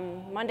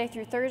 Monday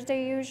through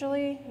Thursday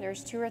usually.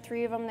 There's 2 or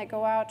 3 of them that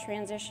go out,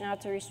 transition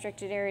out to the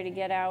restricted area to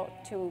get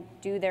out to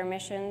do their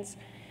missions.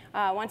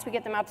 Once we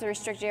get them out to the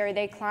restricted area,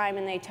 they climb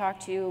and they talk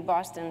to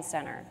Boston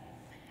Center.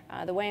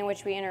 The way in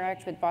which we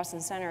interact with Boston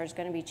Center is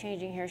going to be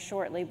changing here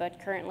shortly, but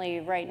currently,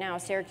 right now,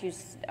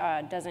 Syracuse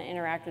doesn't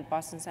interact with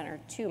Boston Center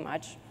too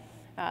much.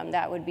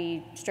 That would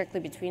be strictly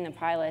between the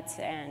pilots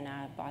and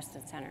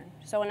Boston Center.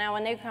 So now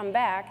when they come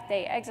back,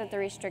 they exit the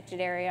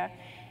restricted area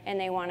and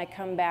they want to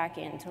come back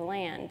into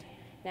land.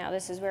 Now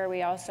this is where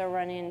we also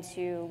run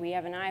into, we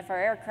have an IFR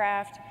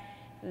aircraft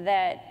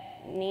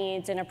that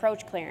needs an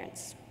approach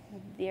clearance.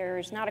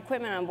 There's not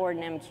equipment on board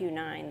an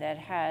MQ-9 that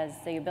has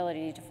the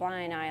ability to fly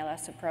an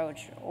ILS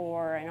approach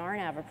or an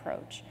RNAV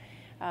approach.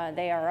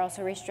 They are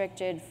also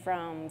restricted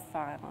from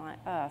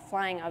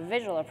flying a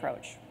visual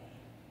approach.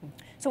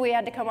 So we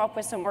had to come up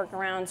with some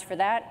workarounds for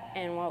that,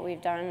 and what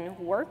we've done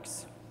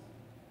works.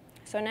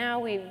 So now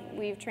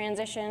we've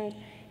transitioned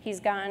He's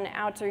gone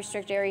out to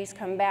restricted area, he's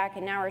come back,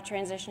 and now we're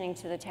transitioning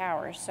to the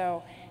tower.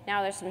 So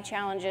now there's some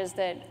challenges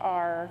that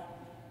are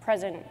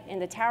present in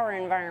the tower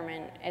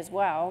environment as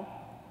well.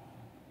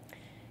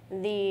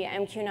 The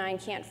MQ-9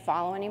 can't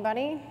follow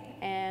anybody,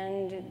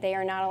 and they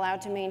are not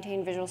allowed to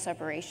maintain visual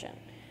separation.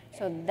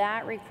 So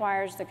that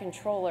requires the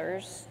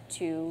controllers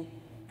to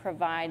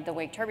provide the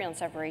wake turbulence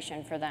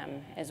separation for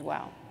them as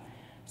well.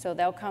 So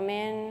they'll come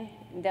in,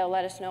 they'll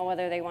let us know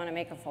whether they want to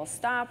make a full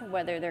stop,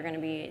 whether they're going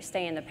to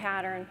stay in the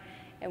pattern.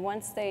 And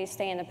once they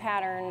stay in the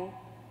pattern,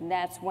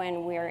 that's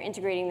when we're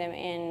integrating them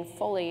in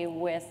fully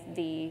with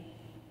the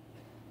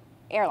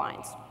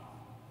airlines.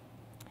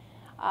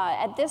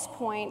 At this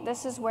point,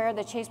 this is where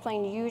the chase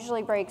plane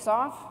usually breaks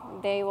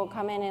off. They will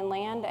come in and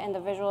land, and the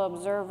visual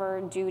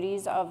observer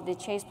duties of the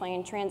chase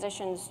plane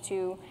transitions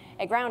to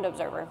a ground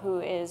observer who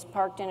is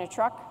parked in a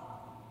truck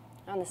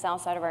on the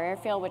south side of our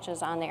airfield, which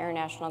is on the Air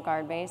National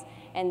Guard base,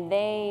 and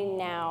they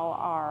now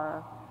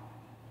are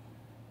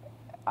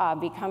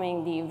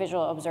becoming the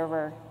visual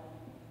observer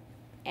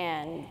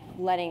and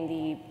letting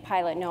the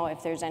pilot know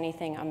if there's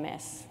anything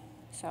amiss.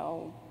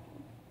 So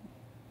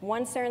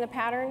once they're in the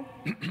pattern,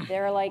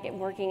 they're like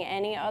working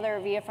any other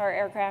VFR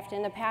aircraft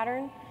in the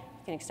pattern.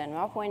 You can extend them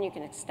upwind, you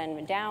can extend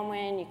them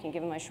downwind, you can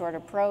give them a short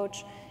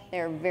approach.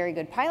 They're very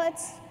good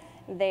pilots.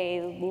 They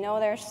know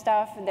their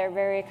stuff. They're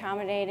very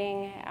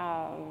accommodating,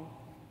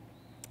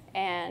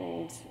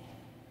 and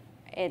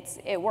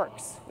it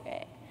works.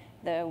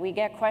 We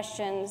get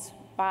questions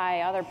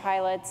by other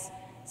pilots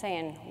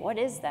saying, "What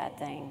is that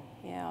thing?"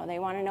 You know, they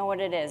want to know what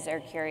it is. They're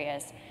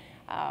curious.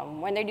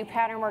 When they do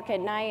pattern work at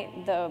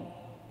night, the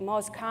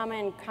most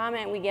common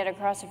comment we get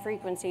across the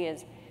frequency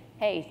is,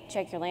 "Hey,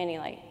 check your landing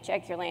light.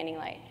 Check your landing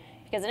light."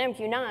 Because an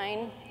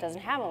MQ-9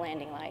 doesn't have a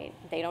landing light.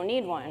 They don't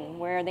need one.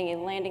 Where the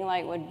landing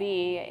light would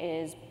be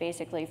is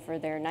basically for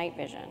their night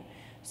vision.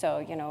 So,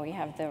 you know, we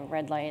have the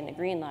red light and the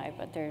green light,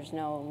 but there's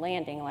no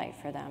landing light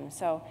for them.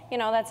 So, you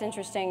know, that's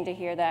interesting to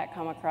hear that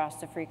come across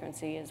the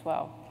frequency as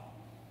well.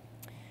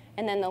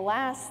 And then the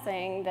last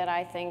thing that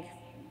I think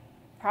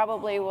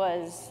probably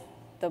was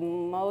the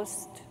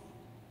most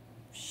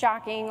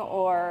shocking,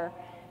 or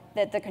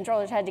that the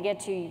controllers had to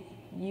get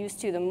used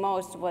to the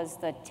most, was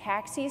the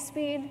taxi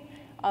speed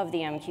of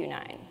the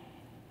MQ-9.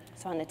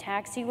 So on the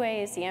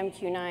taxiways, the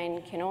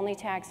MQ-9 can only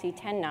taxi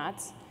 10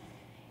 knots,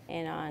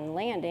 and on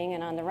landing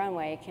and on the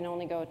runway, it can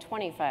only go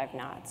 25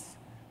 knots,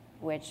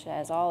 which,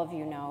 as all of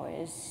you know,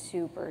 is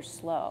super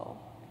slow.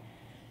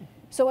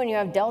 So when you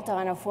have Delta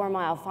on a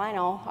 4-mile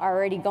final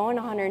already going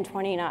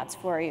 120 knots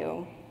for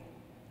you,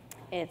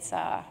 it's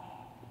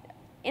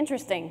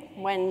interesting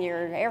when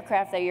your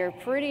aircraft that you're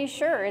pretty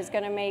sure is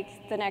going to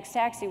make the next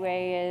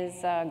taxiway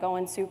is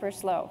going super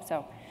slow.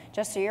 So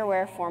just so you're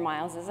aware, 4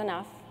 miles is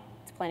enough.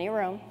 It's plenty of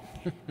room.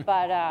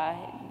 But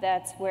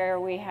that's where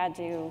we had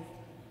to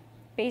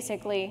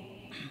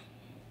basically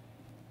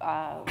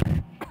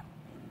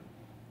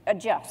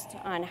adjust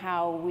on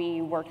how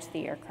we worked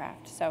the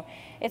aircraft. So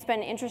it's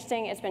been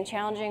interesting, it's been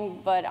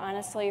challenging, but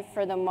honestly,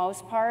 for the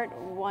most part,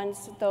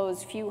 once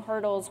those few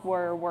hurdles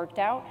were worked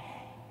out,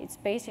 it's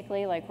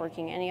basically like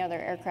working any other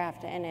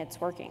aircraft, and it's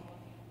working.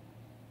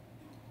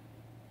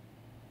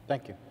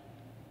 Thank you.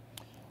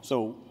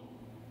 So,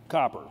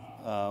 Copper,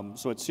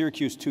 so at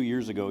Syracuse 2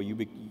 years ago,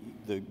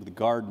 the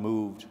Guard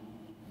moved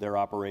their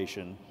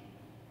operation.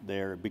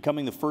 They're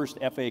becoming the first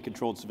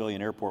FAA-controlled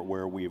civilian airport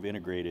where we have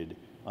integrated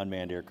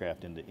unmanned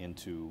aircraft in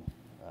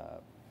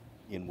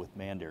with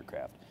manned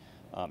aircraft.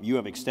 You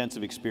have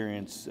extensive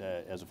experience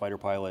as a fighter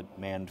pilot,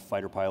 manned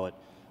fighter pilot,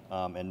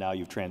 and now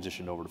you've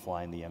transitioned over to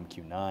flying the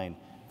MQ-9.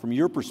 From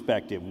your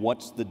perspective,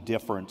 what's the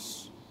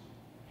difference,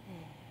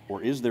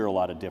 or is there a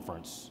lot of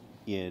difference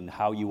in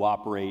how you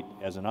operate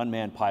as an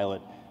unmanned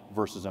pilot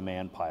versus a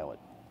manned pilot?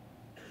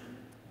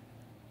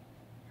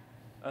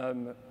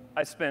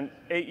 I spent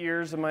 8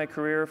 years of my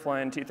career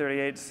flying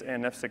T-38s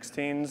and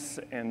F-16s,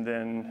 and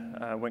then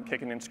went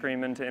kicking and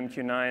screaming to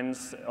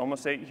MQ-9s,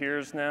 almost 8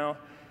 years now.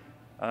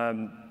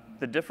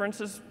 The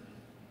difference is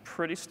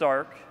pretty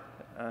stark.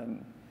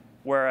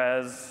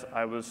 Whereas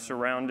I was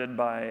surrounded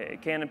by a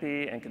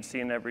canopy and could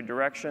see in every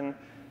direction,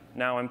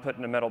 now I'm put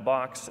in a metal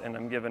box and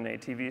I'm given a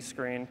TV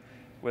screen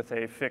with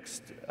a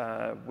fixed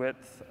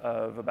width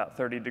of about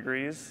 30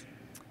 degrees.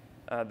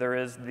 There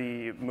is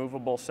the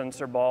movable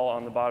sensor ball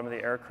on the bottom of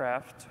the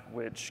aircraft,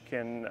 which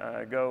can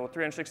go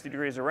 360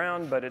 degrees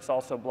around, but it's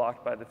also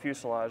blocked by the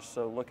fuselage,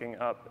 so looking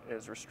up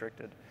is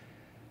restricted.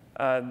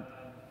 The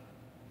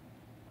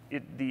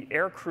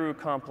aircrew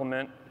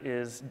complement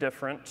is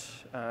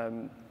different.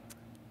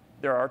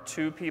 There are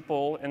 2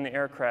 people in the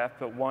aircraft,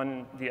 but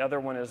the other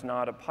one is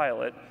not a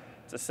pilot.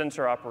 It's a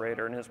sensor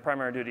operator, and his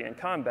primary duty in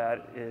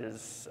combat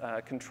is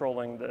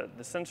controlling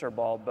the sensor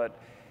ball, but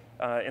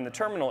in the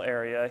terminal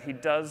area, he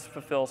does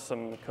fulfill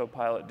some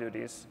co-pilot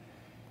duties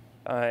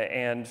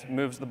and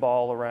moves the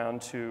ball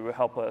around to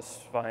help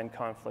us find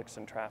conflicts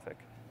in traffic.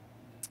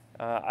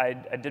 I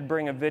did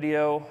bring a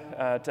video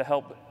to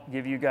help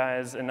give you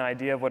guys an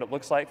idea of what it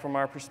looks like from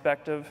our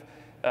perspective,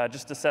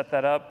 just to set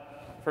that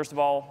up. First of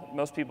all,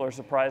 most people are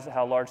surprised at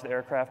how large the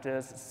aircraft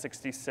is. It's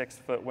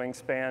 66-foot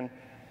wingspan,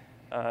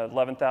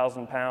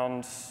 11,000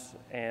 pounds,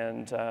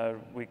 and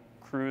we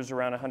cruise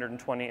around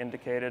 120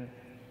 indicated.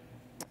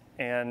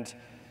 And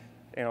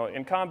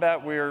in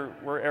combat,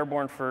 we're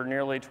airborne for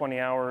nearly 20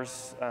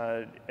 hours.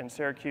 In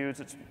Syracuse,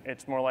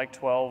 it's more like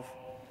 12.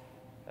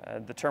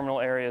 The terminal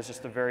area is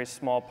just a very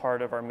small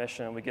part of our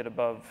mission. We get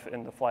above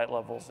in the flight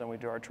levels and we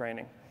do our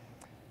training.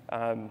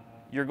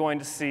 You're going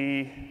to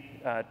see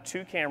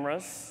 2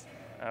 cameras.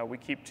 We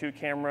keep 2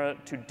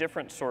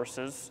 different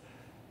sources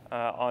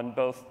on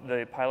both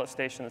the pilot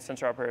station and the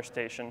sensor operator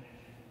station.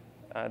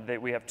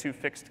 We have 2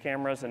 fixed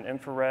cameras, an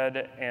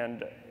infrared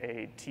and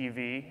a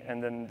TV,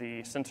 and then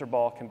the sensor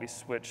ball can be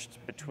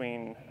switched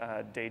between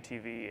day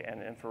TV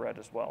and infrared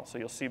as well. So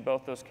you'll see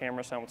both those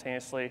cameras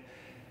simultaneously.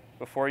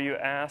 Before you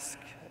ask,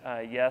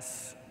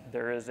 yes,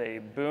 there is a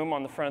boom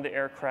on the front of the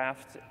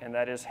aircraft, and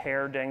that is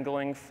hair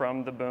dangling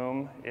from the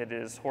boom. It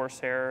is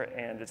horsehair,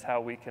 and it's how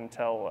we can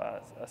tell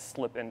a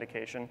slip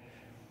indication.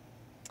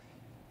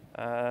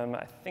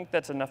 I think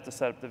that's enough to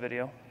set up the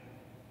video.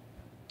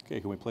 Okay,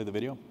 can we play the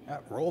video?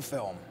 Roll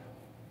film.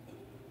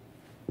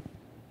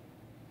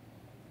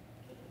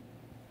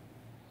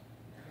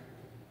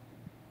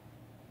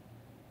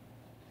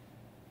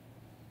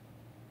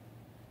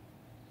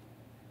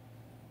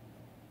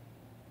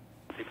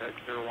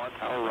 ATKS 01,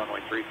 tower, runway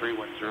 33,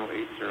 wind 080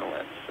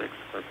 at 6,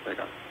 clear for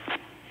takeoff.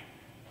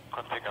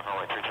 Clear for takeoff,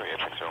 runway 33,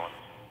 ATKS 01.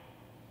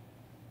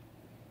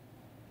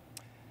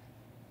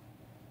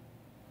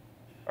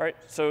 All right,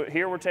 so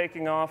here we're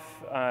taking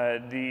off.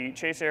 The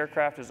chase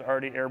aircraft is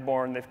already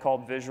airborne. They've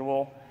called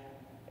visual,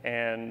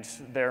 and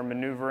they're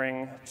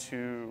maneuvering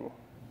to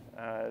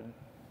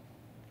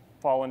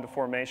fall into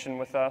formation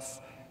with us.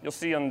 You'll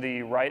see on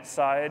the right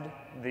side,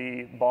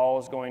 the ball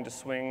is going to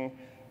swing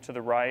to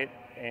the right,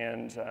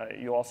 and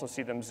you'll also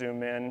see them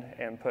zoom in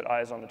and put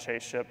eyes on the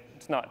chase ship.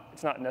 It's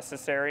not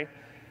necessary.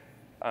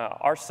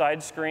 Our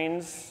side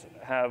screens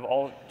have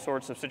all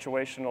sorts of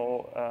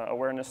situational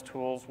awareness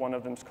tools. One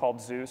of them is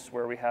called Zeus,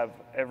 where we have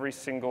every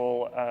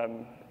single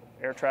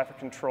air traffic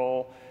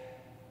control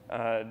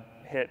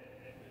hit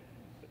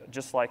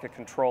just like a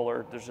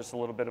controller. There's just a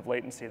little bit of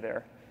latency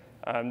there.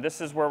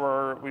 This is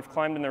where we've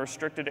climbed in the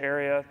restricted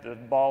area. The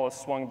ball is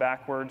swung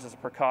backwards as a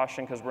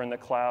precaution because we're in the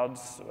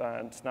clouds.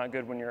 It's not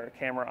good when your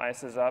camera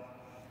ices up.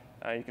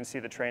 You can see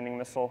the training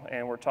missile,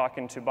 and we're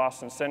talking to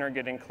Boston Center,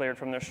 getting cleared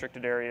from the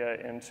restricted area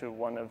into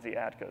one of the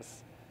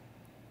ATKS.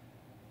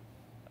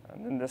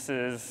 And then this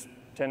is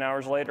 10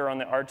 hours later on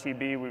the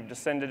RTB. We've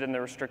descended in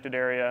the restricted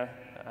area.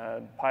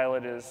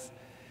 Pilot is,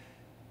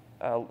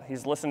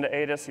 he's listened to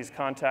ATIS. He's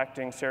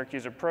contacting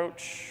Syracuse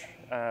approach.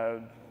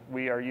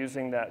 We are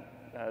using that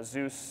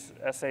Zeus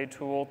SA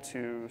tool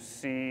to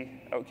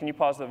see, oh, can you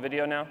pause the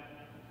video now?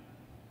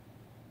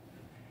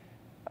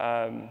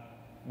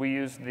 We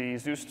use the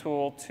Zeus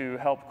tool to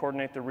help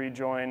coordinate the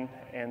rejoin,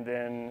 and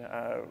then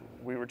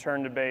we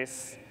return to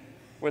base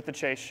with the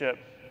chase ship.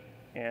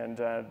 And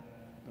the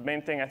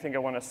main thing I think I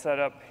want to set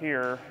up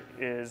here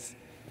is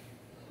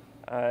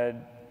I've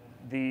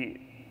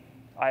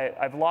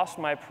lost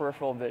my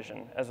peripheral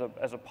vision as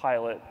a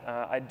pilot.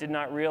 I did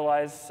not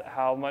realize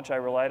how much I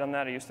relied on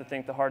that. I used to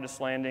think the hardest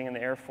landing in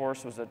the Air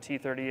Force was a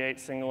T-38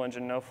 single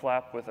engine no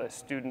flap with a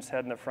student's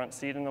head in the front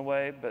seat in the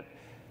way, but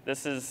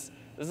this is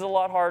a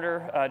lot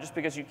harder just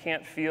because you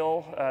can't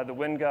feel the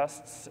wind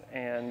gusts,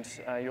 and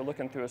you're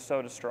looking through a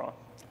soda straw.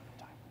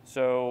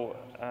 So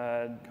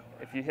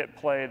if you hit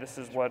play, this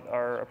is what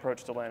our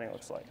approach to landing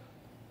looks like.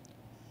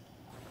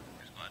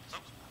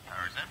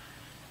 Power's in.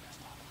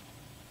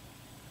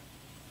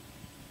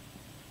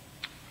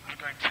 I'm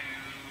going to...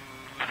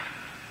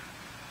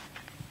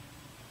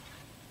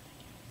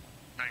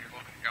 Now you're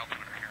looking at the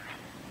altimeter here.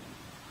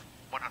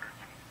 100,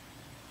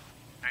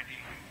 90,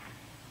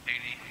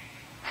 80,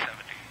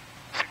 70,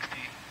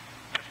 60,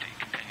 50,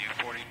 continue,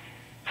 40,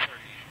 30,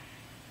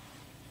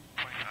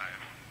 25,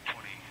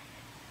 20,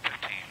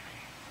 15,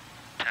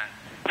 10,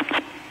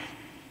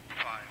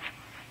 5,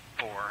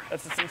 4.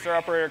 That's the sensor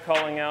operator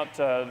calling out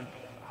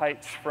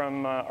heights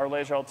from our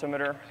laser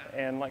altimeter.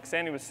 And like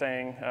Sandy was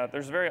saying,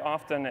 there's very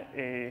often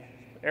a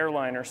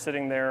airliner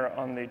sitting there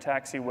on the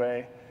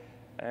taxiway,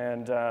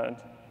 and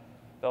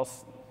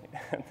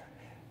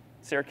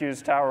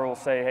Syracuse Tower will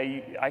say,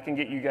 hey, I can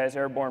get you guys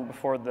airborne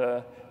before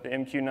the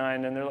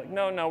MQ-9, and they're like,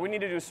 no, we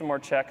need to do some more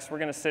checks. We're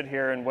going to sit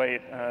here and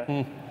wait.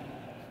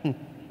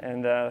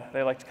 And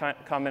they like to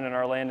comment on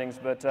our landings,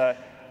 but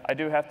I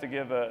do have to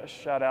give a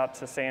shout out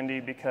to Sandy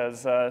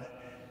because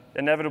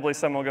inevitably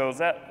someone will go, is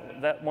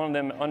that one of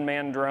them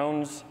unmanned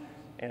drones?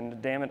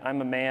 And damn it,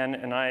 I'm a man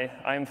and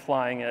I'm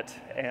flying it.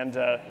 And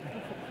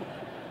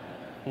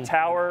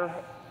Tower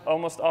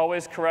almost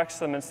always corrects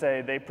them and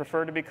say they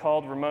prefer to be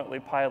called remotely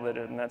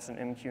piloted, and that's an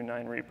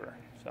MQ-9 Reaper.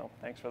 So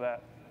thanks for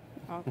that.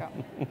 Okay.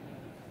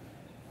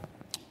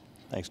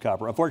 Thanks,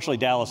 Copper. Unfortunately,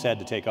 Dallas had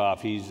to take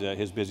off. He's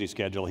his busy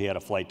schedule. He had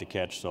a flight to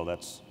catch, so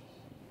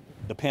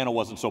the panel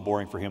wasn't so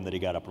boring for him that he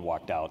got up and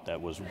walked out.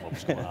 That was what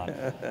was going on.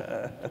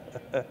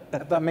 I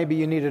thought maybe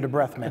you needed a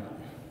breath mint.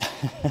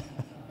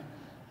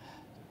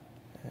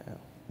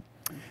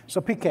 So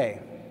PK,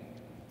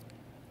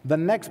 the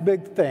next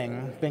big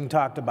thing being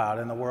talked about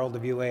in the world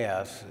of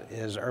UAS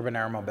is urban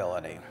air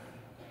mobility,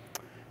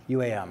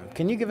 UAM.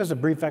 Can you give us a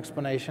brief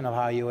explanation of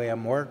how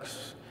UAM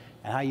works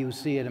and how you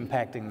see it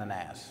impacting the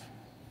NAS?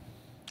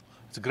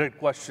 It's a great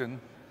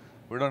question.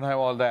 We don't have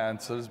all the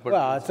answers, but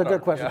well, it's a good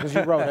question because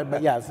you wrote it.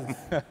 But yes,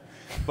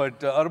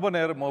 but urban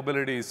air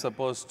mobility is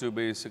supposed to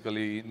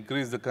basically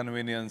increase the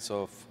convenience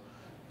of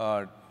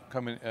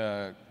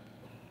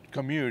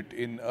commute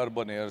in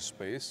urban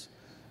airspace,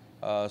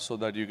 so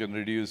that you can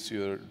reduce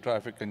your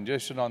traffic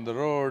congestion on the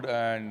road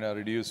and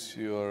reduce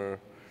your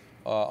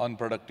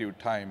unproductive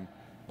time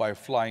by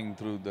flying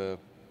through the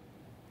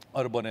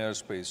urban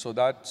airspace. So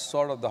that's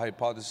sort of the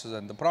hypothesis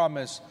and the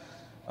promise.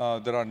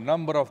 There are a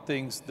number of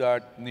things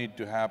that need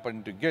to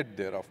happen to get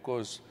there. Of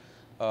course,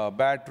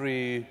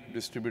 battery,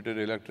 distributed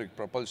electric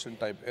propulsion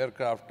type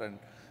aircraft,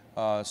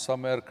 and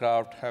some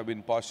aircraft have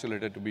been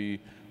postulated to be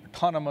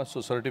autonomous,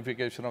 so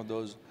certification of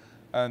those,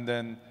 and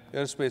then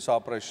airspace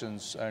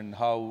operations and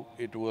how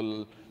it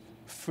will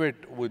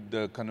fit with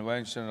the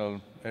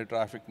conventional air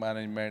traffic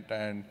management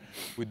and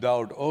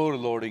without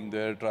overloading the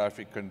air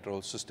traffic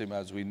control system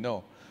as we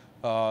know.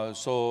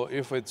 So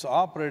if it's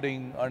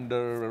operating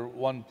under,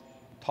 one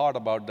thought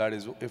about that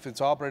is if it's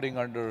operating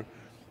under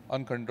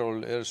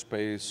uncontrolled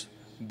airspace,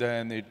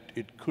 then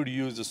it could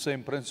use the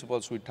same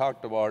principles we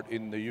talked about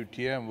in the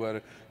UTM,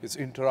 where it's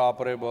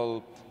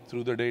interoperable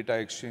through the data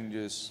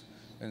exchanges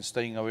and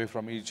staying away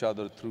from each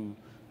other through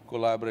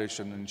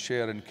collaboration and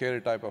share and care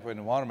type of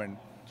environment.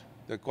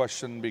 The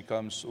question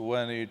becomes,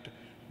 when it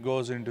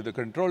goes into the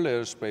controlled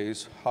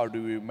airspace, how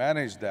do we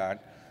manage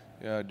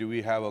that? Do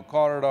we have a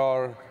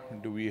corridor?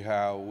 Do we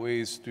have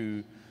ways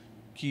to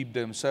keep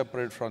them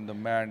separate from the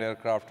manned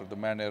aircraft, or the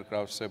manned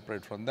aircraft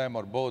separate from them,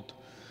 or both?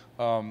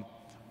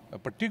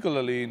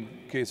 Particularly in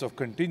case of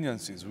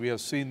contingencies, we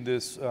have seen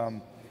this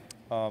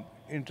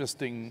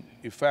interesting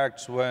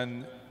effects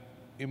when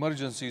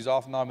emergencies,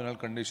 off-nominal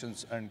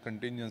conditions and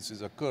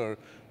contingencies occur,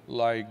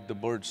 like the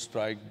bird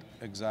strike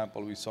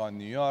example we saw in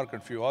New York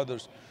and a few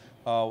others.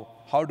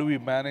 How do we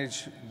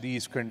manage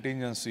these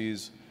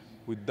contingencies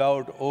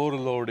without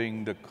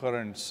overloading the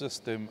current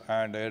system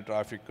and air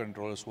traffic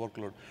controllers'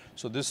 workload?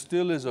 So this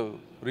still is a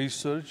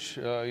research,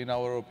 in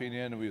our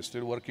opinion. We are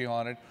still working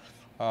on it.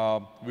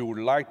 We would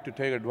like to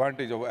take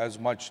advantage of as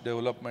much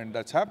development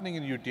that's happening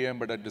in UTM,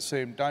 but at the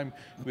same time,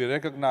 we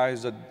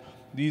recognize that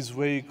these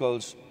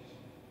vehicles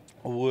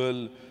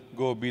will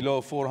go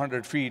below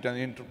 400 feet and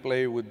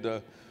interplay with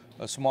the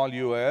small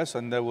UAS,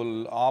 and they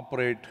will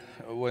operate,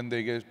 when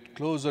they get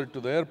closer to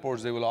the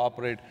airports, they will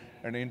operate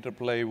and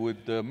interplay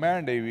with the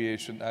manned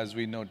aviation as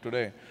we know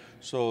today.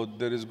 So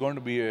there is going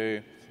to be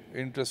a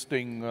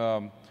interesting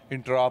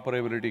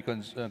interoperability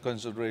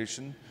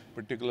consideration,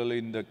 particularly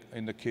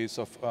in the case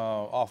of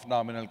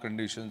off-nominal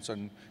conditions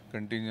and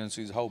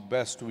contingencies, how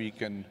best we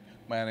can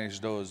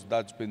manage those.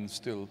 That's been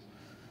still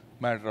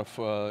a matter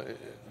of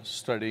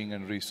studying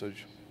and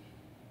research.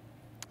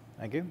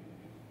 Thank you.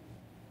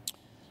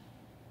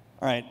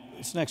 All right,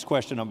 this next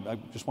question, I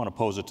just want to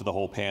pose it to the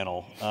whole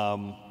panel.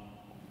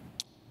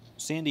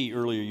 Sandy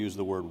earlier used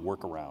the word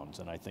workarounds,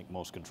 and I think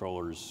most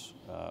controllers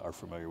are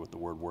familiar with the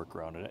word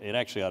workaround. It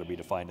actually ought to be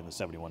defined in the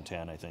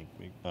 7110, I think.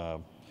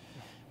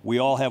 We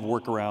all have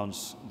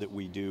workarounds that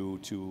we do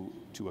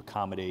to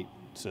accommodate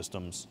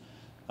systems,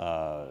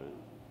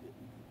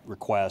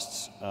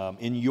 requests.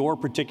 In your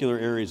particular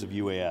areas of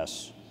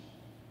UAS,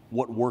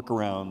 what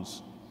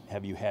workarounds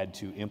have you had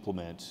to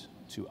implement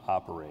to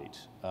operate?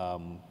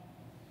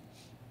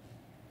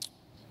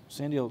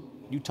 Sandy,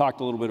 you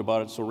talked a little bit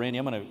about it, so Randy,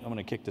 I'm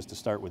gonna kick this to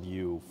start with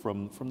you.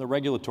 From the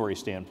regulatory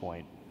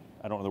standpoint,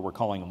 I don't know that we're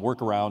calling them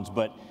workarounds,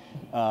 but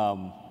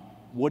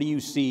what do you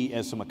see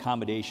as some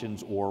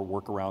accommodations or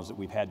workarounds that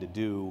we've had to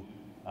do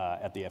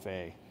at the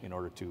FAA in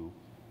order to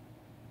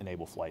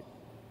enable flight?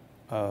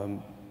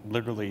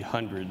 Literally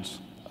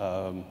hundreds.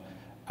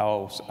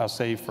 I'll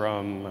say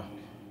from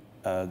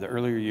the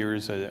earlier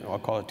years, I'll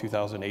call it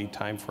 2008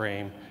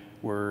 timeframe,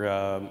 where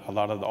a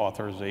lot of the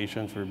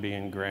authorizations were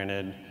being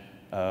granted.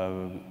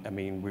 I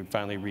mean, we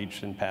finally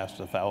reached and passed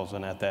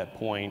 1,000 at that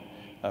point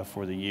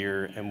for the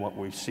year, and what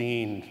we've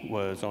seen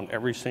was on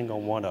every single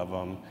one of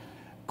them,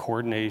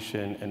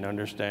 coordination and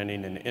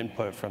understanding and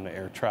input from the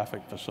air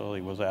traffic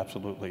facility was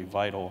absolutely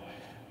vital.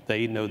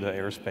 They know the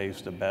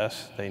airspace the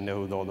best. They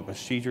know all the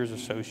procedures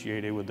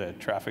associated with it,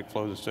 traffic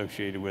flows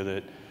associated with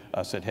it.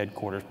 Us at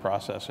headquarters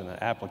process and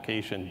the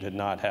application did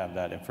not have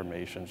that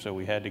information, so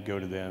we had to go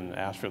to them and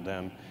ask for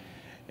them.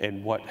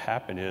 And what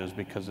happened is,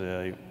 because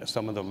of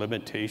some of the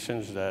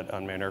limitations that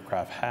unmanned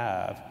aircraft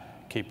have,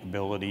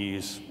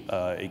 capabilities,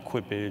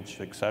 equipage,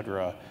 et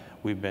cetera,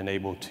 we've been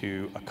able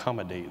to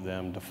accommodate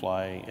them to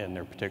fly in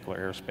their particular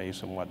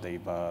airspace and what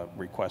they've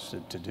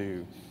requested to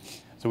do.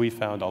 So we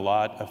found a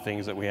lot of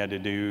things that we had to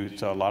do.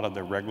 So a lot of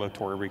the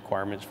regulatory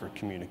requirements for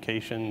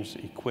communications,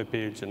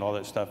 equipage, and all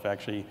that stuff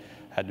actually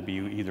had to be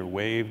either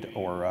waived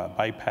or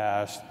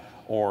bypassed,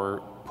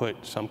 or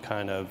put some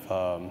kind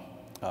of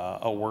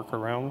a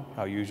workaround,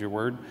 I'll use your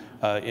word,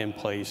 in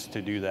place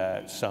to do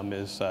that. Some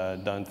is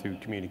done through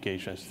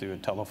communications through a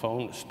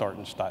telephone, start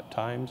and stop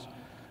times.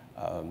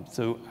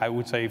 So I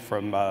would say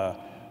from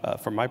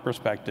my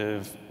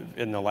perspective,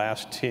 in the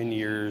last 10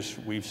 years,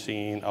 we've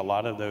seen a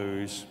lot of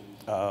those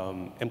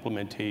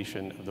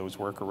implementation of those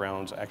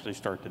workarounds actually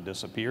start to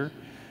disappear.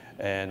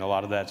 And a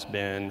lot of that's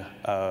been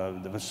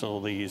the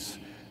facilities'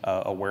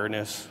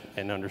 awareness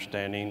and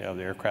understanding of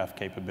the aircraft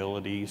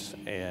capabilities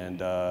and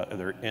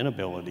their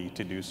inability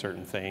to do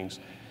certain things.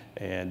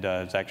 And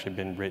it's actually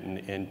been written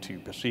into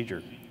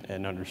procedure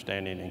and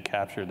understanding and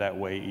captured that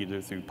way,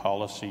 either through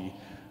policy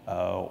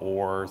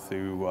or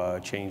through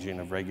changing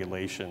of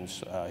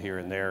regulations here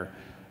and there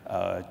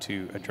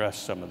to address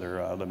some of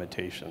their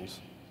limitations.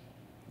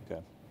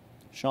 Okay.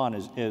 Sean,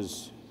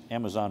 as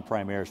Amazon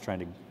Prime Air is trying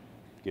to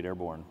get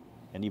airborne,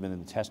 and even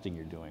in the testing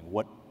you're doing,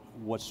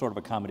 what sort of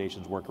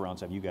accommodations,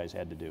 workarounds have you guys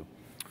had to do?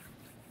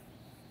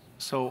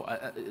 So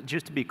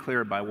just to be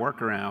clear, by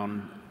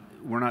workaround,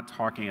 we're not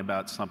talking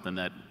about something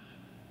that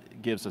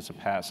gives us a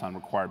pass on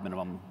required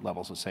minimum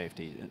levels of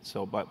safety.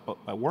 So by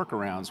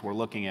workarounds, we're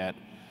looking at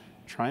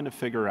trying to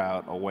figure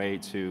out a way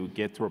to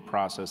get through a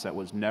process that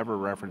was never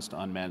referenced to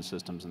unmanned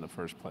systems in the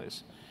first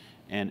place.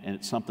 And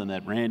it's something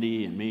that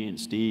Randy and me and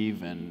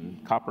Steve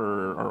and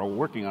Copper are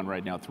working on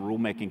right now through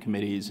rulemaking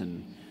committees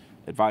and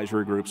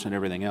advisory groups and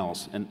everything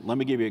else. And let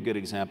me give you a good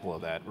example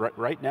of that.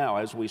 Right now,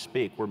 as we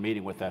speak, we're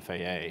meeting with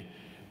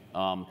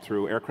FAA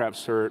through aircraft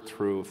cert,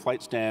 through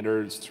flight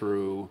standards,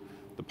 through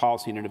the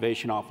Policy and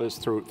Innovation Office,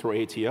 through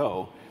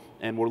ATO,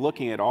 and we're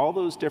looking at all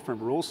those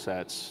different rule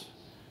sets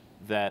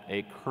that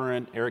a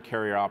current air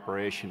carrier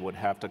operation would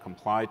have to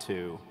comply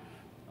to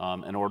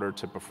in order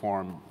to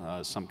perform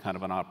some kind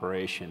of an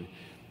operation.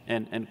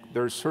 And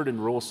there's certain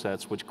rule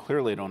sets which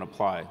clearly don't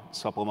apply.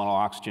 Supplemental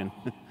oxygen,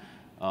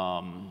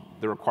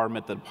 the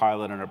requirement that a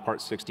pilot under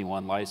Part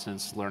 61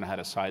 license learn how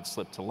to side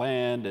slip to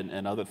land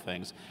and other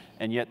things.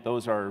 And yet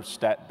those are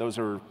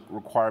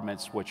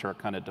requirements which are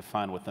kind of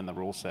defined within the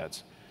rule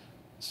sets.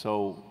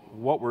 So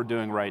what we're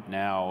doing right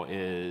now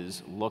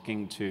is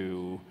looking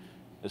to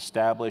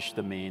establish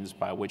the means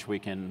by which we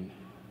can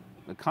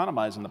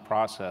economize in the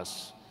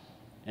process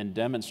and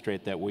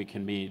demonstrate that we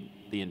can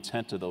meet the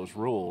intent of those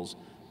rules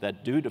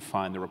that do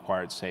define the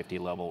required safety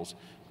levels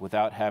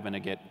without having to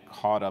get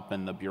caught up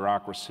in the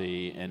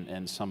bureaucracy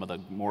and some of the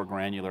more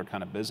granular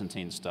kind of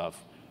Byzantine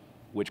stuff,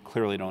 which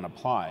clearly don't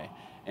apply.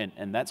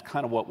 And that's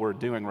kind of what we're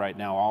doing right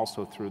now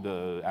also through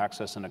the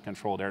Access into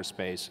Controlled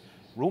Airspace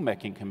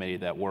Rulemaking Committee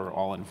that we're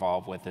all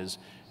involved with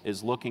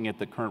is looking at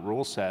the current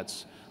rule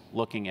sets,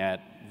 looking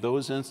at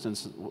those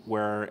instances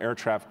where air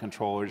traffic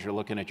controllers, you're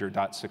looking at your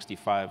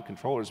 .65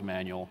 controller's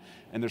manual,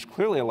 and there's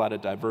clearly a lot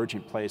of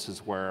divergent places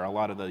where a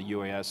lot of the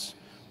UAS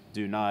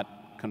do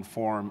not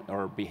conform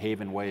or behave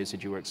in ways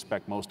that you would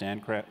expect most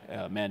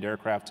manned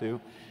aircraft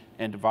to,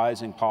 and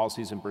devising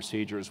policies and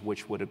procedures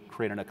which would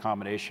create an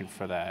accommodation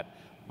for that,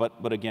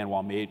 but again,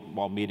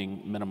 while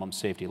meeting minimum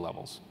safety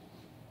levels.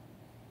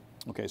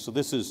 Okay, so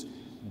this is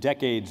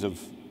decades of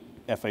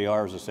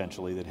FARs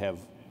essentially that have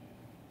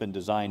been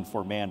designed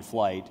for manned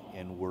flight,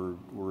 and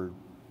we're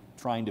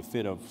trying to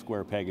fit a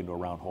square peg into a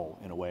round hole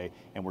in a way,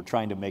 and we're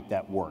trying to make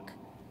that work,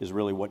 is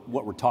really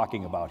what we're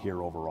talking about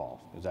here overall.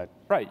 Is that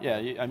right?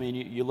 Yeah, I mean,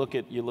 you look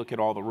at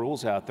all the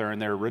rules out there,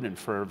 and they're written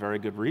for a very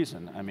good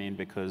reason. I mean,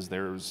 because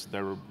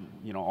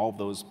all of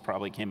those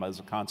probably came as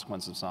a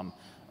consequence of some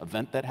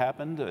event that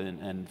happened,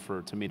 and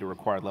to meet a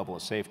required level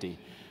of safety.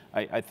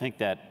 I think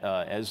that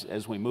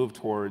as we move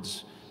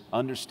towards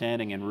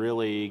understanding and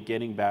really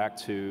getting back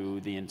to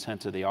the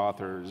intent of the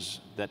authors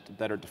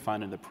that are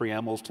defined in the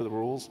preambles to the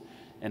rules,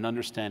 and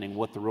understanding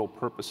what the real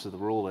purpose of the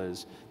rule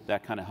is,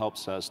 that kind of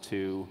helps us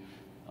to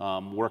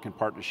work in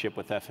partnership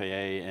with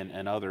FAA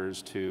and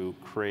others to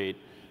create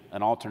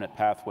an alternate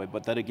pathway,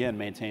 but that again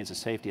maintains a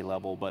safety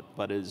level,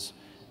 but is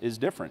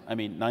different. I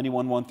mean,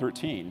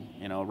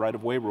 91.113,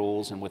 right-of-way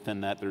rules, and within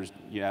that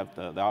you have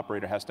the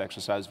operator has to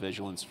exercise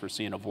vigilance for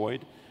see and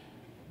avoid.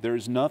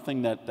 There's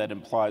nothing that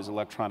implies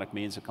electronic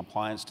means of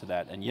compliance to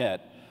that, and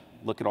yet,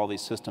 look at all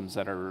these systems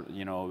that are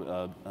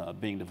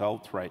being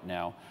developed right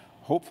now.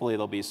 Hopefully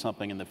there'll be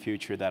something in the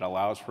future that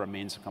allows for a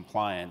means of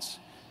compliance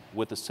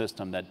with a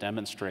system that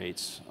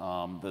demonstrates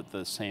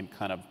the same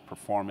kind of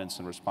performance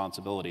and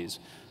responsibilities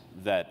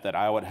that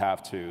I would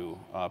have to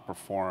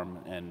perform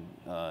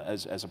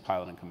as a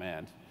pilot in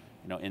command,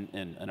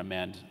 in a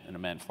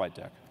manned flight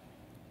deck.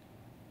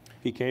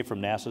 PK,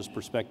 from NASA's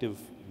perspective,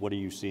 what are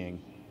you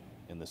seeing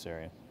in this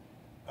area?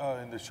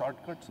 In the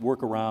shortcuts?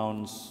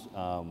 Workarounds,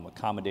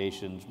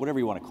 accommodations, whatever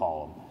you want to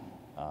call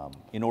them,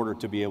 in order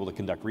to be able to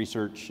conduct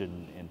research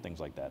and things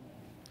like that.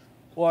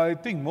 Well, I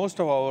think most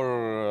of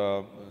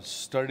our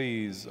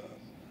studies,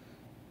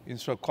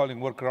 instead of calling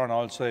workaround,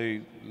 I'll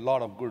say a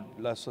lot of good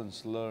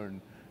lessons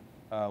learned,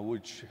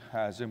 which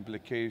has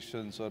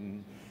implications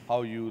on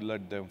how you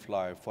let them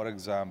fly. For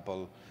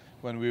example,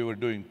 when we were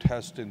doing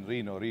tests in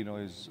Reno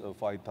is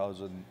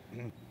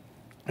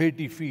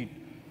 5,080 feet,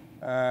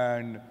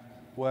 and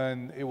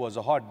when it was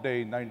a hot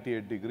day,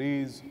 98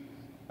 degrees,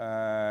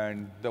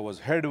 and there was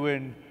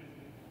headwind.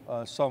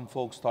 Some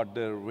folks thought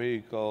their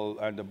vehicle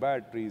and the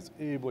battery is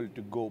able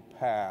to go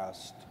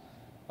past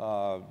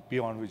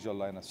beyond visual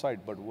line of sight,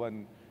 but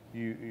when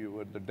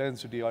the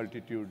density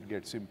altitude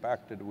gets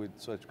impacted with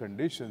such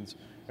conditions,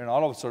 and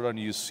all of a sudden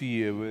you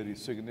see a very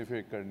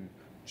significant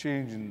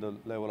change in the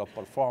level of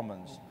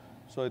performance.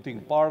 So I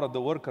think part of the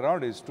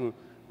workaround is to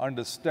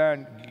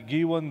understand,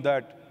 given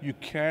that you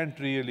can't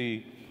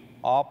really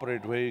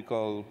operate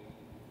vehicle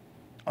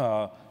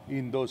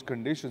in those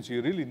conditions,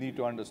 you really need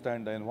to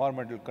understand the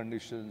environmental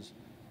conditions,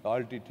 the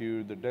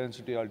altitude, the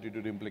density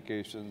altitude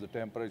implications, the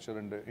temperature,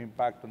 and the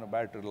impact on the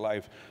battery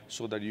life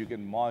so that you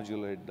can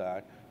modulate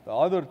that. The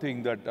other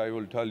thing that I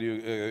will tell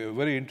you, a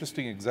very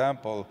interesting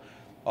example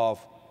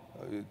of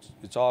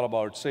it's all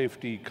about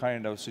safety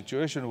kind of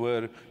situation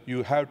where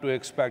you have to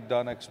expect the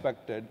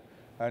unexpected,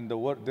 and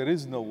there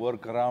is no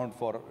workaround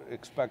for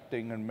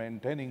expecting and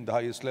maintaining the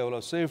highest level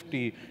of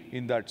safety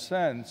in that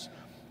sense.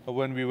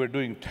 When we were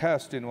doing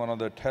tests in one of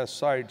the test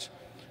sites,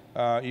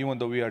 even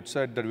though we had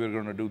said that we were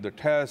going to do the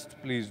test,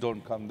 please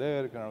don't come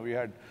there, we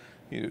had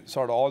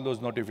sort of all those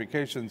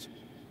notifications.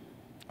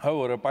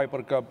 However, a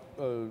Piper Cup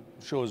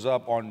shows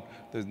up on,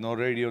 there's no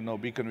radio, no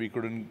beacon, we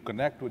couldn't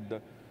connect with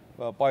the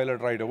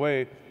pilot right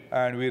away,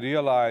 and we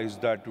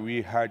realized that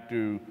we had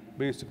to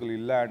basically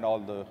land all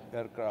the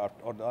aircraft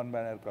or the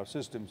unmanned aircraft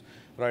systems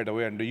right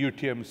away, and the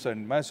UTM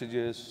sent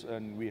messages,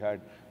 and we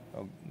had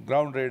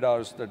ground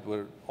radars that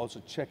were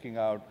also checking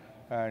out,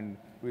 and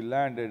we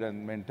landed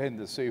and maintained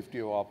the safety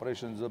of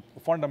operations. The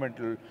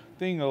fundamental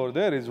thing over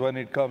there is when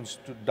it comes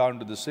down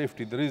to the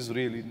safety, there is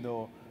really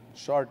no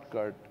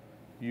shortcut.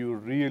 You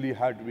really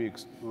had to be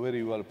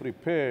very well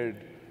prepared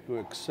to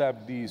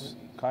accept these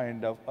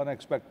kind of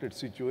unexpected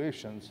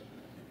situations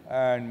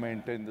and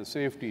maintain the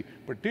safety.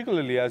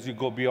 Particularly as you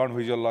go beyond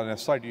visual line of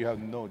sight, you have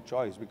no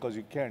choice because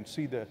you can't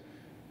see the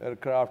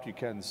aircraft, you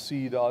can't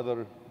see the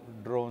other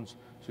drones,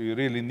 so you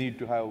really need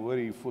to have a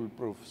very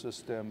foolproof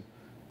system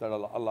that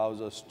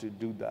allows us to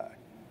do that.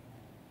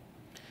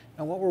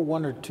 And what were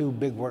one or two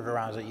big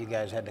workarounds that you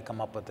guys had to come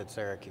up with at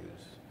Syracuse?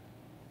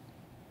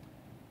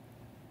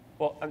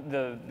 Well,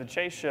 the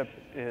chase ship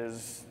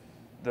is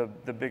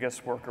the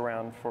biggest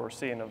workaround for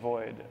see and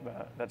avoid.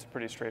 That's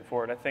pretty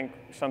straightforward. I think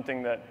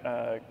something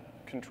that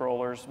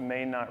controllers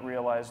may not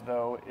realize,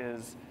 though,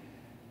 is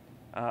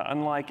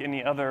unlike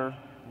any other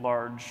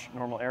large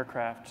normal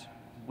aircraft,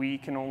 we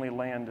can only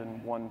land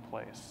in one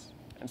place.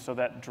 And so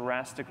that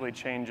drastically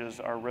changes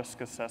our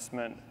risk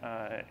assessment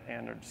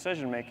and our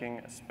decision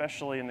making,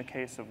 especially in the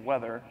case of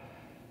weather.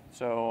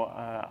 So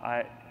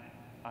I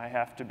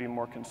have to be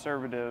more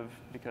conservative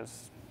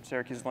because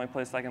Syracuse is the only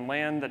place I can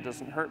land that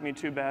doesn't hurt me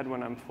too bad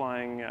when I'm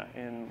flying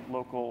in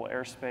local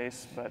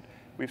airspace, but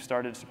we've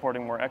started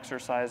supporting more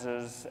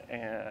exercises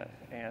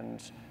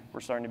and we're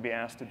starting to be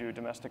asked to do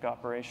domestic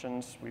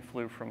operations. We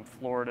flew from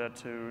Florida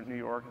to New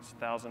York, it's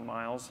 1,000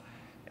 miles,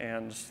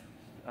 and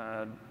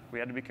we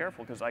had to be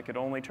careful because I could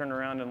only turn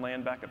around and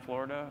land back at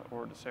Florida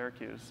or to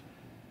Syracuse.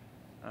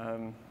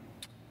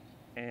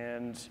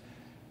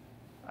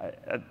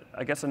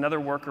 I guess another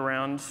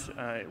workaround,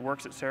 it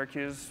works at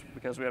Syracuse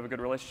because we have a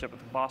good relationship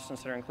with the Boston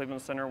Center and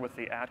Cleveland Center with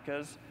the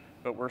ATKS,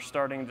 but we're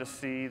starting to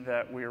see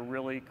that we're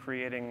really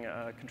creating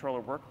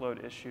controller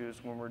workload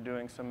issues when we're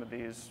doing some of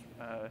these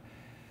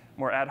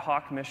more ad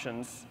hoc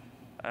missions.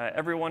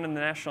 Everyone in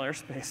the national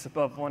airspace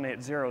above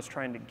 180 is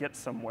trying to get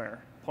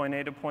somewhere, point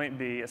A to point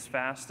B, as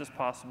fast as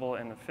possible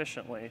and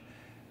efficiently.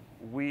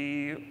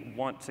 We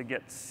want to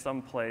get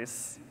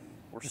someplace.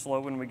 We're slow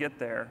when we get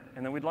there,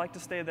 and then we'd like to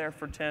stay there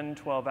for 10,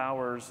 12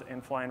 hours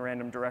and fly in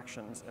random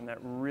directions, and that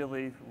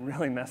really,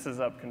 really messes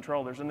up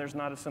controllers, and there's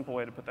not a simple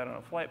way to put that on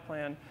a flight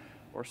plan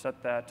or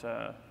set that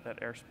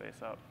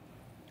airspace up.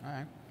 All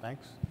right,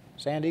 thanks.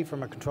 Sandy,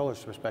 from a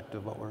controller's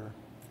perspective, what were...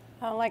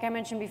 Like I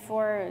mentioned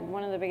before,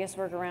 one of the biggest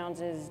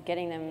workarounds is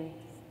getting them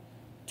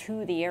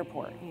to the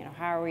airport. You know,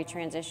 how are we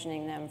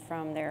transitioning them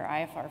from their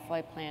IFR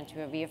flight plan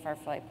to a VFR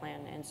flight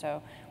plan? And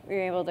so we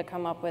were able to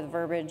come up with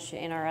verbiage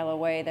in our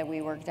LOA that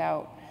we worked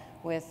out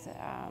with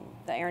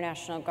the Air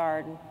National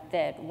Guard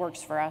that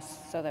works for us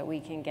so that we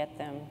can get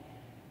them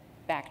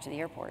back to the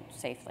airport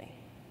safely.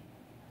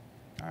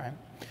 All right.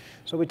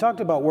 So we talked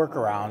about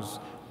workarounds.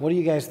 What do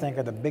you guys think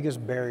are the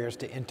biggest barriers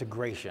to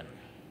integration?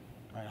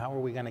 Right, how are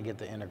we going to get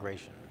the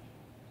integration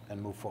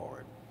and move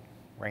forward?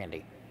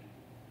 Randy.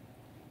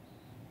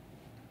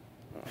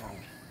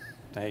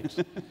 Thanks.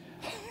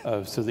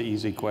 So the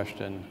easy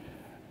question.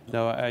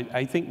 No,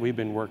 I think we've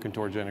been working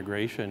towards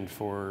integration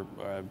for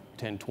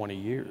 10, 20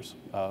 years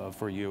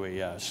for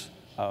UAS.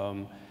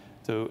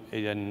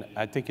 And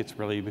I think it's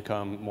really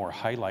become more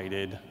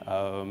highlighted,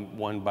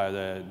 one, by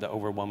the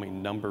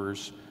overwhelming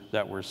numbers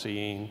that we're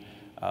seeing.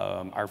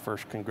 Our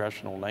first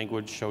congressional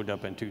language showed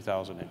up in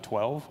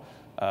 2012,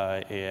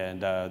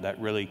 and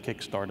that really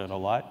kick-started a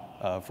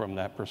lot from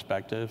that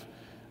perspective.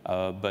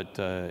 But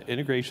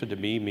integration to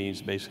me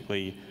means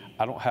basically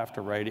I don't have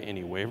to write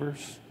any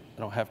waivers.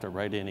 don't have to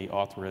write any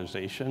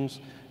authorizations.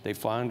 They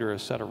fly under a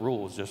set of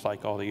rules, just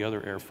like all the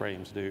other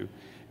airframes do.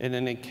 And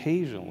then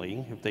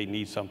occasionally, if they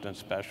need something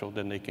special,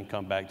 then they can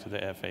come back to the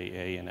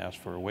FAA and ask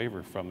for a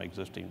waiver from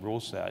existing rule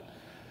set.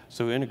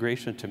 So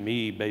integration to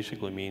me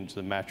basically means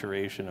the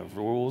maturation of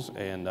rules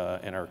and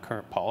our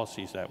current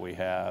policies that we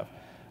have.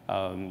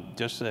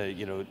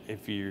 You know,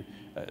 if you,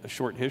 a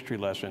short history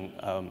lesson,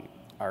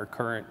 our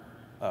current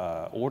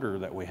order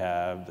that we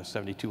have, the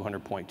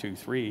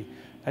 7200.23,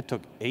 that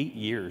took 8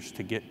 years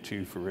to get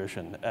to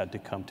fruition, to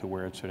come to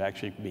where it should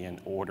actually be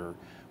an order.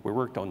 We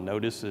worked on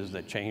notices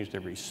that changed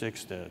every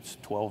 6 to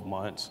 12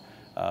 months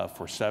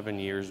for 7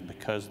 years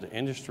because the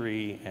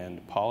industry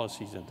and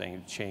policies and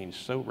things changed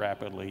so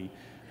rapidly,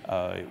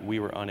 we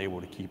were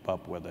unable to keep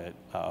up with it.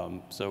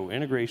 So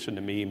integration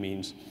to me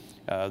means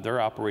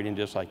they're operating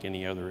just like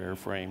any other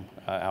airframe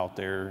out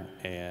there,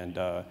 and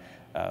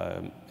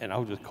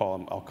I'll just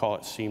call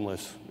it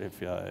seamless if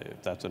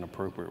that's an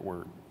appropriate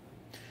word.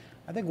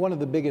 I think one of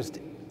the biggest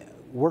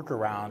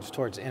workarounds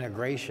towards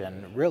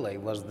integration really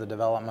was the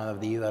development of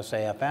the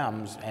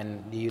USAFMs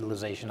and the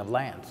utilization of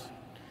LANs.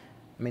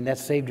 I mean, that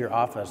saved your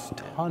office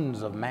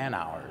tons of man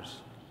hours.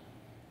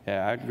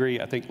 Yeah, I agree.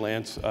 I think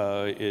LANs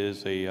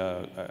is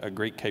a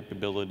great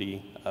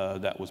capability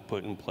that was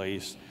put in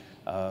place,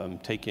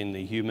 taking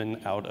the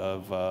human out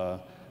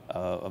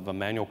of a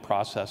manual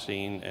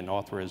processing and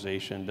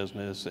authorization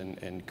business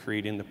and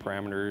creating the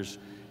parameters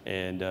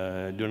and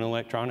doing it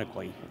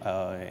electronically.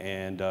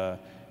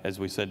 As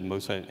we said,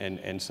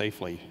 and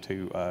safely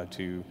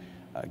to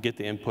get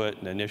the input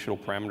and the initial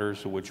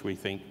parameters which we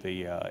think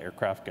the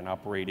aircraft can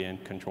operate in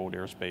controlled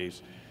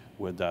airspace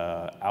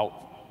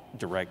without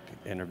direct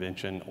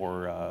intervention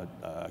or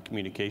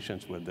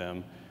communications with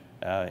them,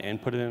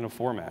 and put it in a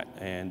format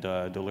and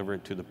deliver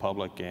it to the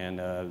public. And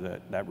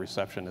that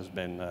reception has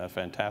been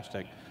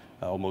fantastic.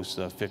 Almost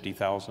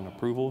 50,000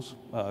 approvals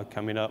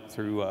coming up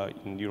through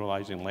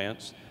utilizing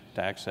LANs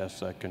to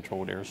access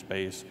controlled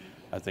airspace.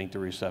 I think the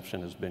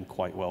reception has been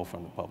quite well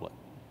from the public.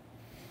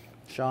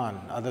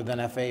 Sean, other than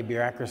FAA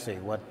bureaucracy,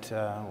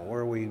 where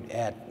are we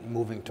at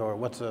moving toward?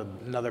 What's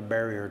another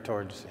barrier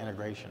towards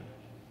integration?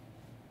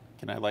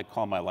 Can I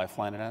call my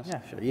lifeline and ask? Yeah,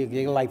 sure. You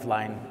get a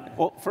lifeline.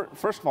 Well,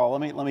 first of all,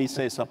 let me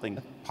say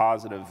something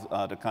positive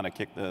to kind of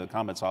kick the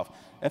comments off.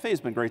 FAA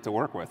has been great to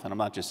work with, and I'm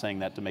not just saying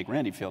that to make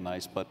Randy feel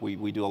nice, but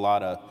we do a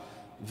lot of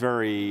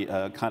very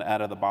kind of out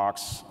of the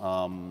box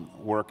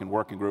work and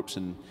working groups,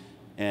 and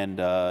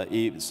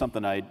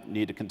something I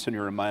need to continue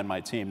to remind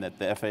my team that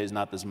the FAA is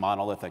not this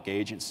monolithic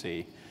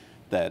agency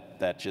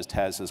that just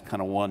has this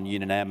kind of one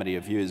unanimity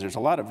of views. There's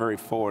a lot of very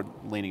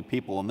forward-leaning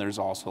people, and there's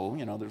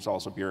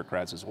also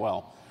bureaucrats as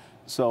well.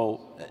 So,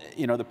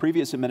 the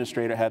previous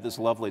administrator had this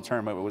lovely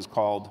term. It was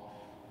called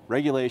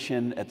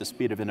regulation at the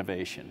speed of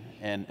innovation.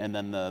 And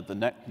then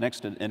the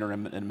next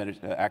interim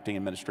acting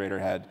administrator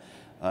had,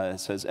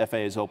 says FAA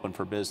is open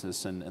for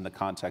business in the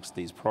context of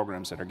these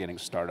programs that are getting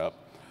started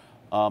up.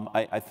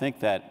 I think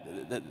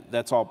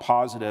that's all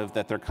positive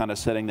that they're kind of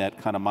setting that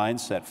kind of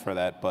mindset for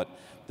that. But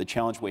the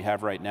challenge we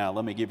have right now,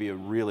 let me give you a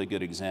really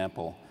good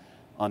example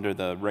under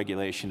the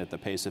regulation at the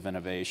pace of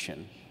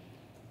innovation.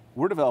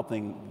 We're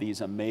developing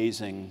these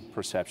amazing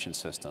perception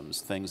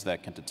systems, things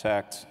that can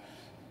detect,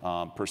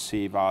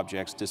 perceive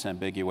objects,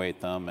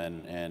 disambiguate them,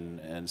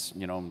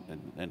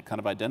 and kind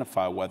of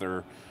identify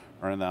whether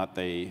or not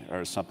they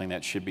are something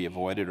that should be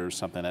avoided or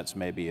something that's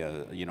maybe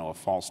a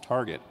false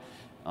target,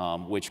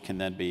 which can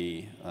then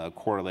be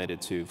correlated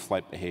to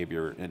flight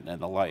behavior and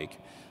the like.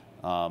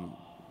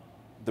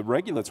 The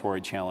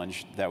regulatory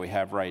challenge that we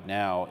have right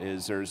now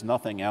is there's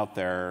nothing out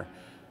there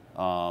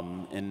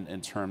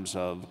in terms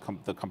of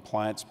the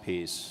compliance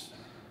piece,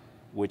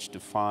 which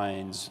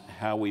defines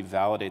how we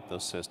validate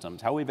those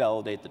systems, how we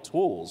validate the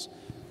tools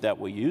that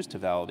we use to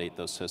validate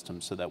those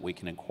systems so that we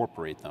can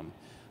incorporate them.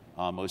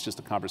 It was just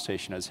a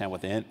conversation I was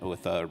having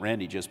with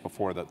Randy just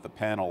before the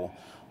panel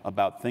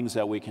about things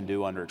that we can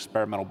do under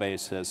experimental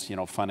basis,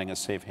 finding a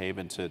safe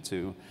haven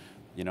to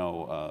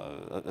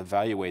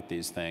evaluate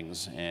these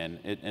things. And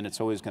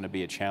it's always going to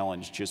be a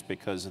challenge just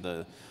because of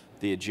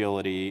the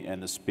agility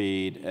and the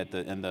speed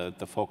and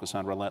the focus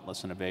on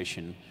relentless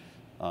innovation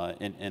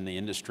in the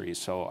industry.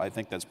 So I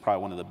think that's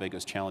probably one of the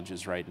biggest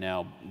challenges right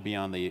now,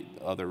 beyond the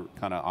other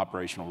kind of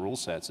operational rule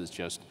sets, is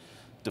just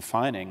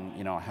defining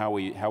how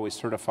we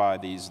certify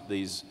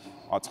these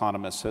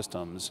autonomous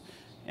systems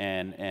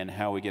and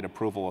how we get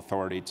approval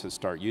authority to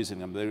start using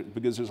them.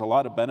 Because there's a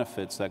lot of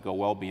benefits that go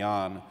well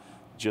beyond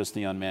just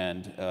the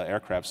unmanned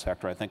aircraft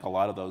sector. I think a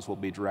lot of those will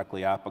be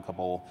directly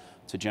applicable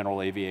to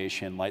general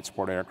aviation, light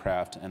sport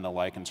aircraft, and the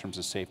like in terms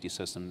of safety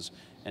systems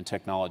and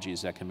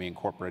technologies that can be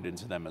incorporated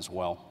into them as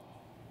well.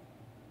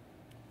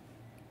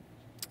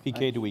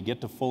 PK, do we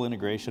get to full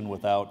integration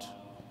without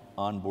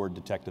onboard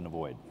detect and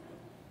avoid?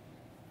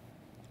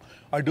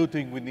 I do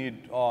think we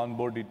need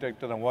onboard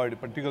detect and avoid,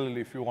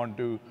 particularly if you want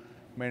to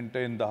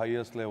maintain the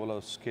highest level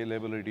of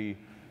scalability.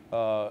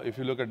 If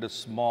you look at the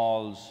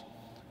smalls,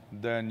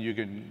 then you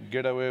can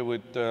get away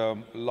with a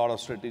lot of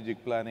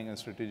strategic planning and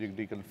strategic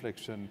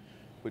deconfliction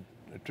with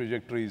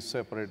trajectories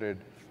separated.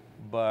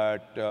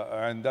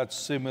 and that's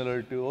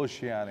similar to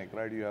oceanic,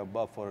 right? You have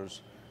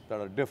buffers that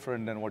are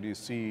different than what you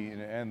see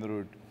in en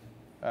route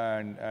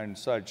and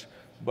such.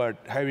 But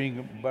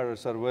having better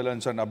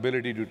surveillance and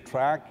ability to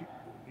track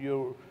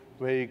your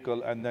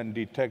vehicle and then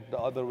detect the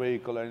other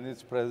vehicle and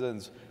its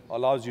presence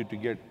allows you to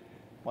get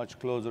much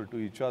closer to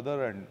each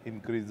other and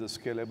increase the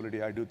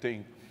scalability. I do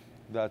think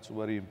that's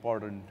very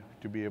important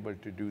to be able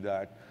to do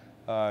that.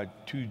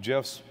 To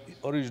Jeff's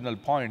original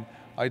point,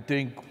 I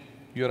think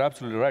you're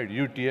absolutely right.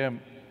 UTM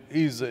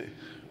is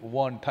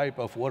one type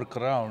of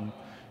workaround.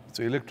 It's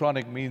an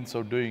electronic means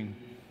of doing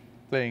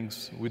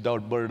things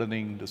without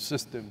burdening the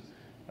system.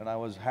 And I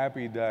was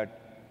happy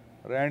that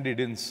Randy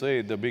didn't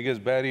say the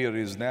biggest barrier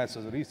is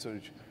NASA's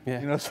research.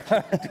 Yeah. You know,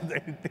 to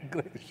the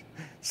integration.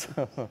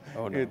 So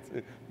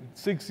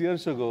 6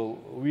 years ago,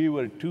 we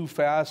were too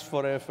fast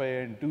for FAA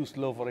and too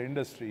slow for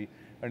industry.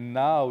 And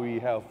now we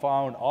have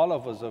found, all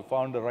of us have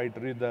found the right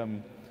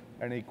rhythm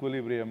and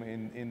equilibrium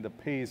in the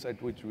pace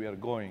at which we are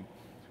going.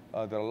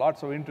 There are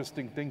lots of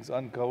interesting things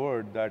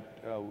uncovered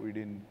that we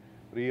didn't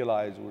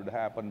realize would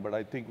happen, but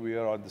I think we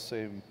are on the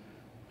same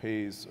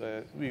pace.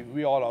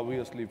 We all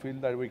obviously feel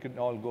that we can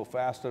all go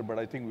faster, but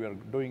I think we are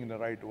doing it the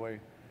right way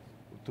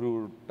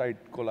through tight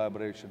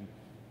collaboration.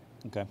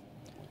 Okay.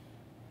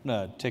 I'm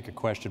going to take a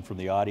question from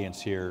the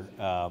audience here.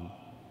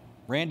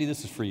 Randy,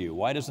 this is for you.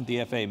 Why doesn't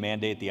the FAA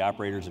mandate the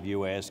operators of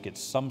UAS get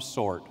some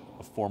sort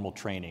of formal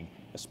training,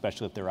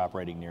 especially if they're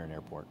operating near an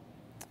airport?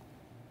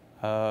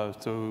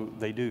 So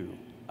they do.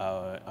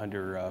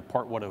 Under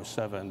Part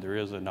 107, there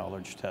is a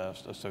knowledge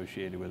test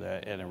associated with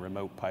that and a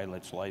remote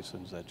pilot's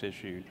license that's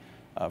issued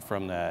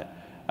from that.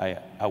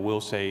 I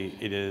will say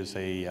it is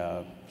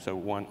a,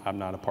 I'm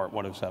not a Part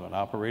 107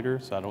 operator,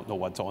 so I don't know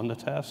what's on the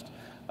test,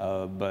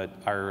 but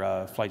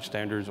our flight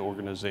standards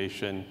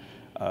organization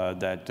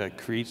that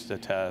creates the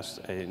test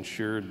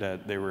ensured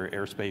that there were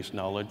airspace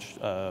knowledge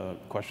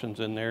questions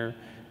in there,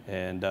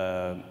 and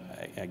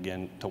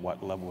again, to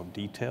what level of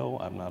detail,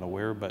 I'm not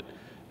aware, but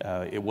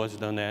it was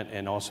done that,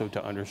 and also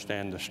to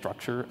understand the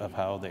structure of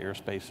how the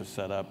airspace is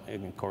set up,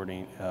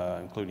 including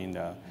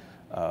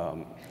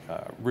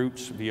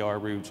routes,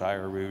 VR routes,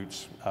 IR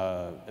routes,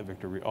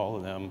 Victor, all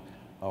of them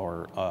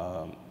are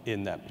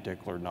in that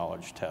particular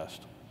knowledge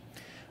test.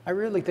 I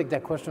really think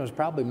that question was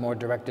probably more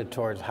directed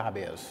towards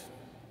hobbyists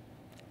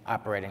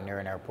operating near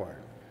an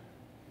airport,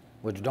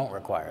 which don't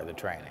require the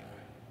training.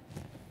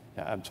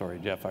 Yeah, I'm sorry,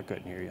 Jeff, I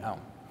couldn't hear you. Oh,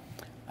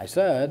 I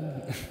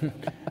said,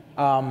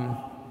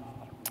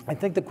 I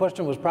think the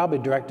question was probably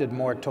directed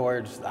more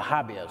towards the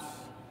hobbyists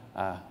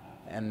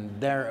and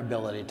their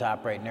ability to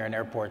operate near an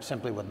airport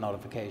simply with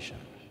notification.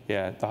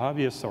 Yeah, the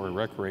hobbyists or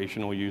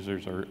recreational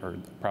users are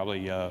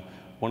probably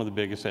one of the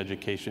biggest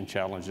education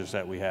challenges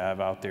that we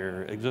have out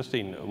there.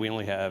 We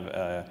only have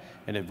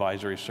an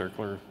advisory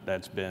circular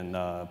that's been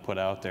put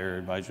out there,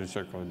 Advisory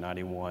Circular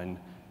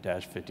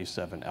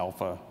 91-57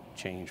 Alpha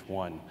Change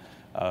 1.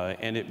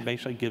 And it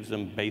basically gives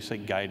them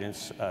basic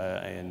guidance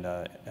and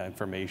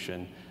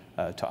information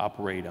to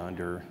operate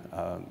under.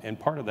 And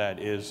part of that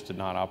is to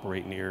not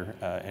operate near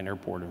an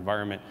airport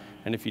environment.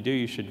 And if you do,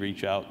 you should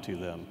reach out to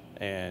them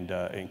and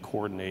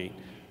coordinate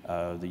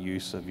the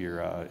use of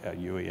your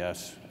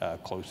UAS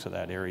close to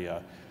that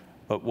area.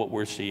 But what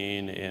we're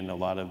seeing in a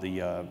lot of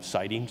the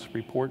sightings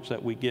reports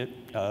that we get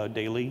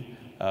daily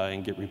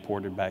and get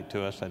reported back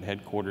to us at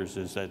headquarters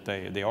is that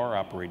they are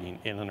operating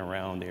in and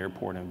around the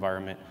airport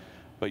environment.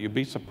 But you'd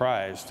be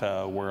surprised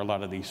where a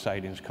lot of these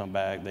sightings come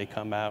back. They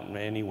come out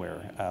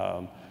anywhere.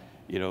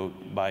 You know,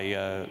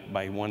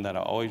 by one that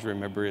I always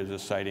remember is a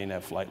sighting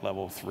at flight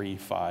level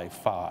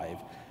 355.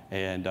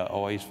 And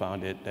always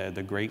found it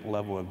the great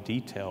level of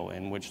detail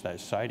in which that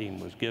sighting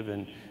was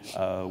given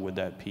with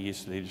that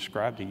piece. They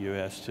described the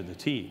UAS to the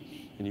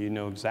T, and you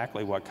know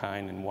exactly what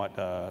kind and what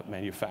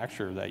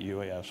manufacturer that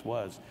UAS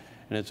was.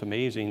 And it's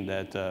amazing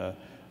that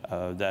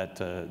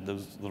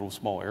those little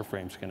small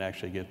airframes can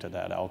actually get to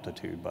that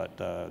altitude, but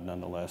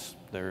nonetheless,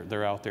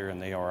 they're out there and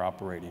they are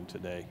operating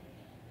today.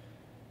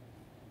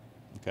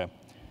 Okay.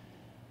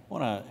 I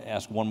want to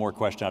ask one more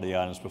question out of the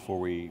audience before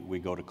we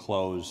go to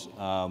close.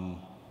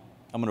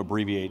 I'm going to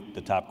abbreviate the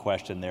top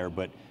question there,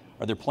 but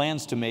are there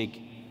plans to make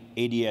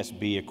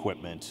ADS-B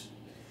equipment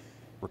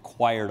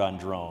required on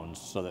drones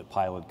so that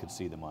pilot could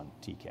see them on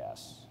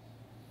TCAS?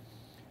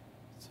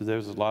 So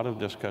there's a lot of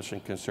discussion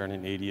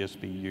concerning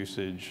ADS-B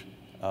usage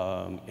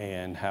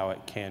and how it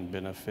can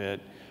benefit.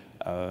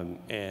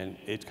 And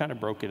it's kind of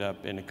broken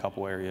up in a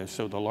couple areas.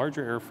 So the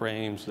larger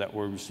airframes that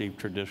will receive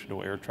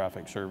traditional air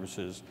traffic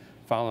services,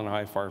 following a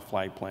high-fire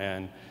flight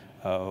plan,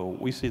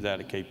 we see that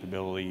a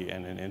capability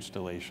and an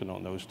installation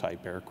on those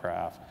type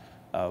aircraft.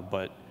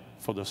 But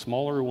for the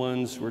smaller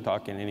ones, we're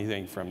talking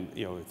anything from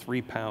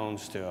 3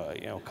 pounds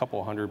to a couple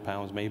 100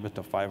 pounds, maybe up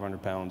to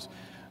 500 pounds.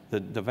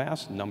 The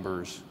vast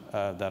numbers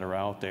that are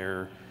out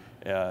there,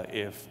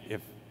 if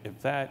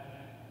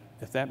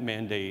that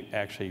mandate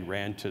actually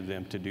ran to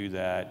them to do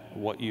that,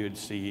 what you'd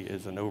see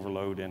is an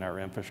overload in our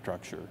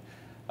infrastructure.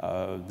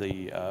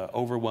 The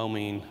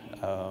overwhelming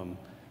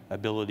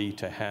ability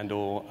to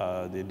handle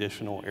the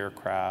additional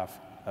aircraft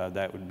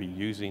that would be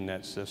using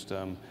that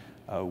system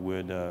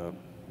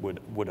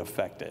would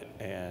affect it.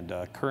 And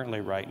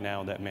currently, right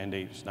now, that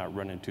mandate is not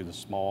running to the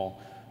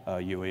small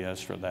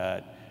UAS for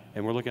that.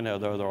 And we're looking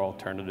at other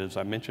alternatives.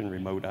 I mentioned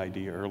remote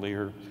ID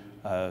earlier,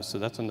 so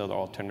that's another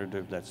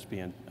alternative that's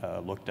being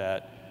looked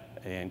at,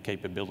 and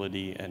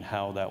capability and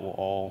how that will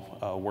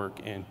all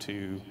work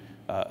into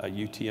a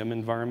UTM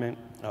environment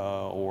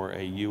or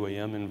a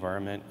UAM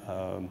environment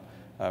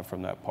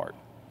from that part.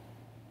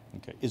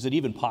 Okay. Is it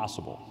even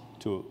possible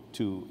to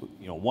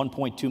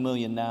 1.2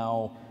 million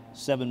now,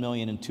 7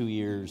 million in 2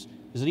 years?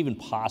 Is it even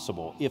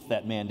possible, if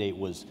that mandate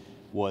was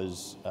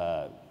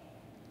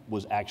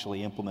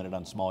actually implemented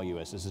on small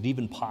UAS, is it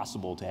even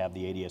possible to have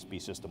the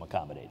ADSB system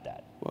accommodate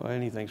that? Well,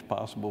 anything's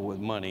possible with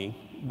money,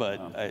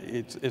 but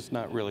it's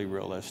not really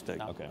realistic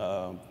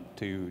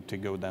to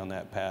go down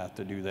that path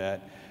to do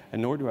that.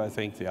 And nor do I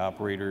think the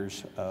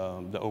operators,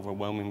 the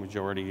overwhelming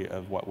majority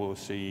of what we'll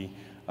see,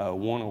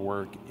 want to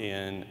work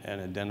in an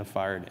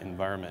identified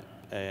environment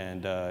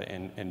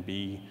and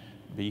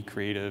be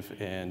creative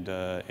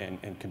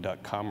and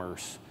conduct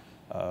commerce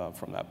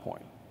from that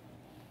point.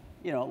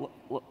 You know,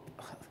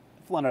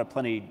 I've flown out of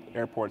plenty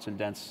airports in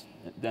dense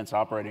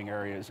operating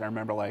areas. I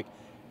remember, like,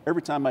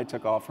 every time I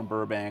took off from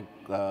Burbank,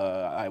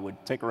 I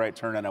would take a right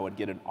turn and I would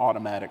get an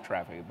automatic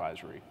traffic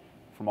advisory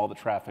from all the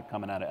traffic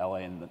coming out of LA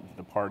and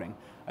departing.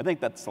 I think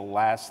that's the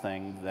last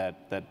thing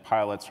that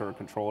pilots or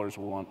controllers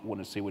will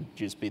want to see, would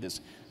just be this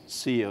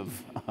sea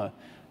of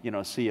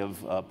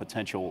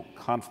potential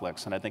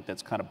conflicts. And I think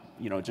that's kind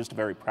of, just a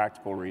very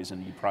practical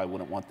reason you probably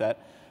wouldn't want that.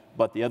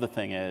 But the other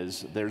thing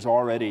is, there's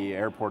already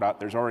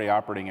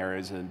operating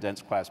areas in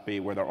dense Class B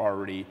where they're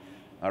already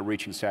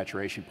reaching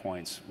saturation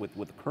points with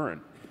the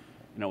current,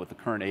 with the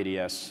current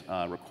ADS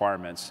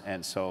requirements.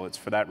 And so it's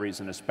for that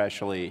reason,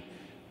 especially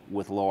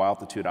with low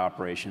altitude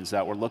operations,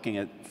 that we're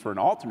looking for an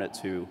alternate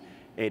to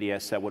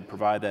ADS that would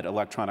provide that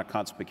electronic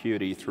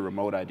conspicuity through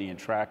remote ID and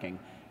tracking,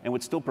 and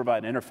would still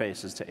provide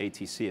interfaces to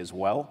ATC as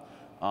well,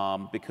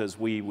 because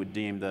we would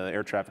deem the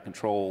air traffic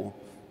control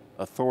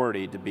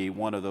authority to be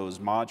one of those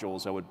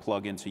modules that would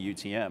plug into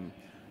UTM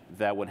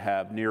that would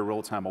have near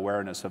real-time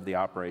awareness of the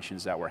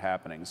operations that were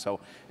happening. So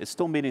it's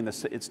still meeting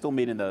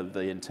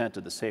the intent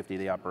of the safety of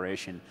the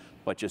operation,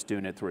 but just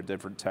doing it through a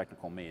different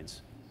technical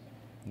means.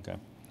 Okay.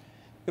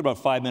 We've got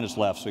about 5 minutes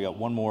left, so we got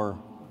one more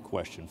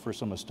question.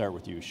 First, I'm going to start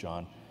with you,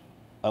 Sean.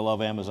 I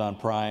love Amazon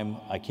Prime.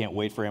 I can't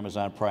wait for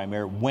Amazon Prime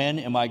Air. When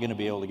am I going to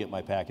be able to get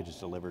my packages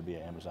delivered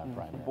via Amazon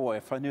Prime Air? Boy,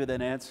 if I knew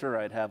that answer,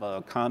 I'd have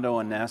a condo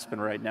in Aspen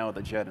right now with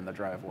a jet in the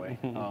driveway.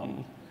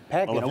 Well,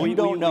 if you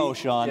don't know,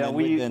 Sean, yeah,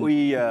 then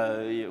we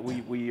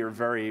are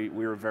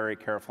very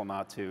careful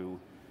not to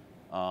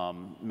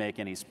make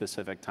any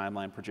specific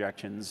timeline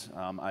projections.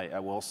 I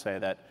will say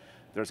that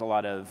there's a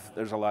lot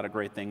of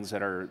great things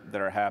that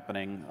are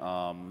happening.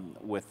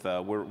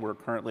 We're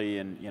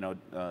currently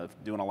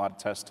doing a lot of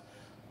test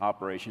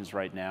operations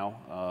right now.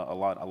 A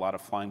lot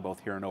of flying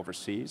both here and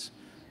overseas.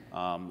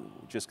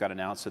 Just got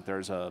announced that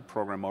there's a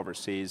program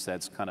overseas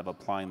that's kind of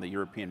applying the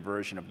European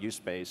version of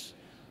USpace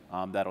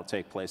that'll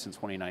take place in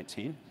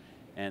 2019.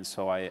 And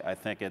so I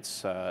think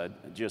it's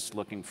just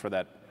looking for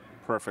that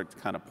perfect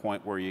kind of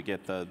point where you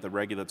get the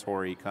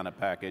regulatory kind of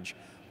package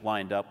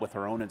lined up with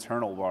our own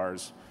internal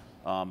VARs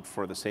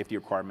for the safety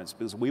requirements,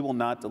 because we will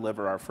not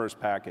deliver our first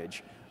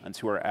package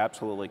until we're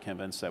absolutely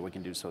convinced that we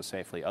can do so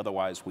safely.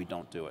 Otherwise, we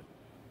don't do it.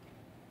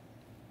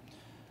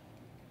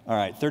 All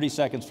right, 30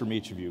 seconds from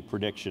each of you.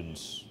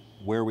 Predictions.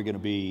 Where are we going to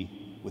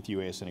be with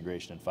UAS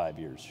integration in 5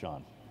 years?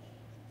 Sean.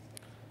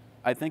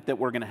 I think that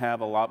we're going to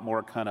have a lot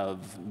more kind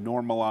of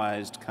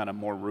normalized, kind of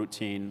more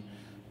routine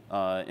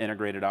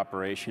integrated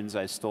operations.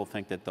 I still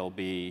think that they'll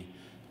be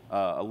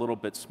a little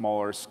bit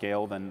smaller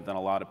scale than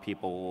a lot of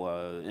people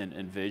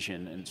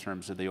envision in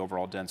terms of the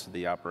overall density of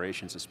the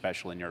operations,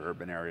 especially in your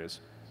urban areas.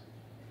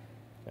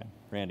 Okay,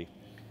 Randy.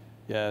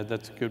 Yeah,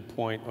 that's a good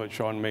point, what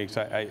Sean makes.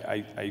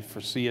 I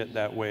foresee it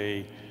that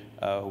way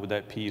with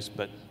that piece,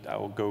 but I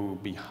will go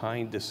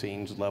behind the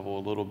scenes level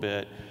a little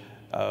bit.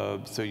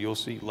 So you'll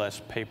see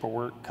less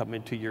paperwork come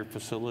into your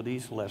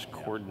facilities, less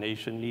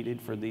coordination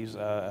needed for these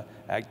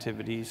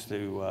activities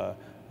to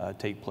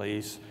take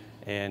place,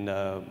 and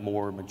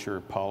more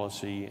mature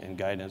policy and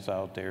guidance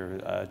out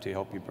there to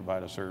help you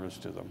provide a service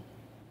to them.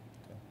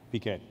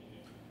 PK.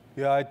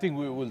 Yeah, I think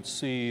we will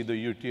see the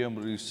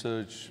UTM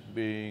research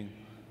being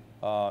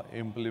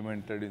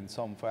implemented in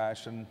some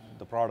fashion,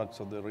 the products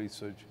of the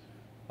research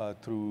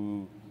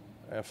through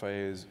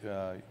FAA's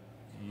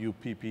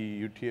UPP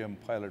UTM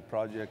pilot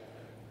project,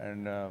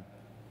 and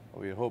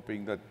we're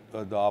hoping that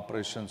the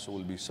operations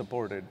will be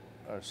supported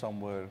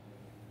somewhere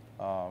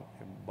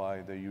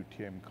by the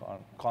UTM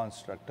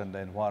construct, and the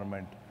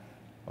environment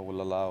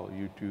will allow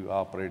you to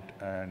operate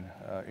and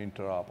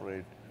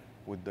interoperate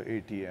with the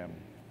ATM.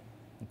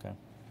 Okay.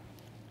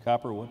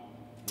 Copper, where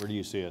do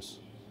you see us?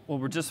 Well,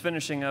 we're just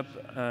finishing up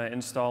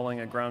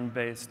installing a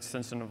ground-based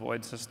sense and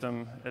avoid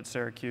system at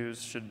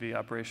Syracuse. Should be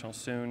operational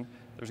soon.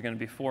 There's going to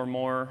be 4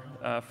 more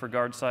for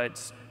guard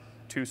sites: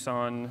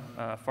 Tucson,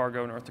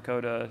 Fargo, North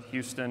Dakota,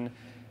 Houston,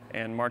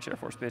 and March Air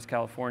Force Base,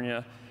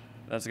 California.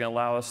 That's going to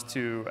allow us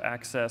to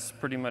access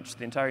pretty much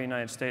the entire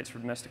United States for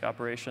domestic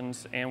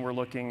operations, and we're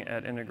looking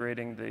at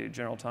integrating the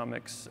General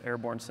Atomics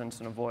Airborne Sense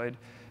and Avoid.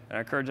 And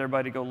I encourage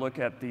everybody to go look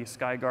at the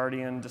Sky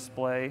Guardian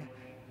display,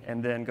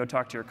 and then go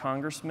talk to your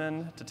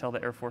congressman to tell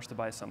the Air Force to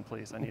buy some,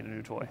 please. I need a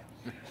new toy.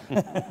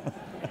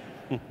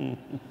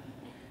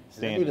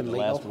 Sandy, the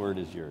last word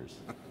is yours.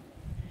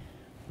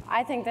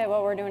 I think that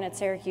what we're doing at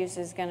Syracuse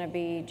is going to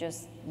be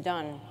just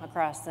done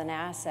across the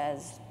NAS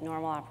as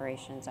normal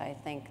operations. I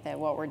think that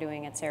what we're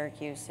doing at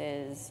Syracuse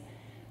is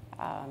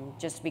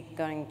just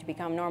going to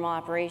become normal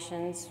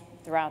operations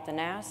throughout the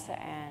NAS,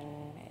 and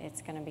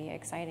it's going to be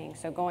exciting.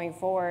 So going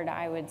forward,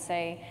 I would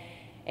say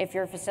if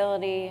your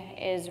facility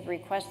is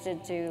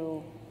requested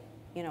to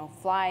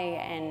fly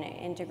and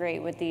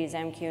integrate with these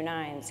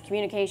MQ-9s,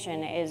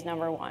 communication is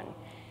number one.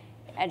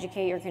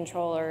 Educate your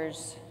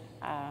controllers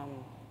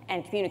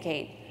and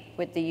communicate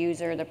with the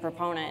user, the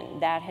proponent.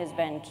 That has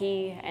been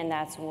key, and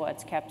that's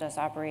what's kept us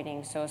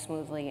operating so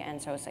smoothly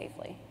and so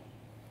safely.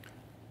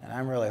 And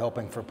I'm really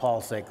hoping for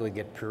Paul's sake we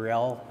get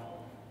Parimal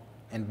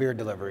and beer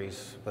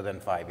deliveries within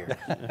 5 years.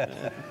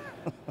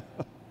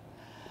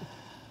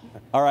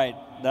 All right,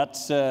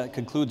 that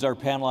concludes our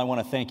panel. I want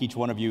to thank each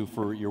one of you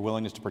for your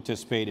willingness to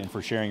participate and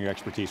for sharing your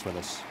expertise with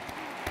us.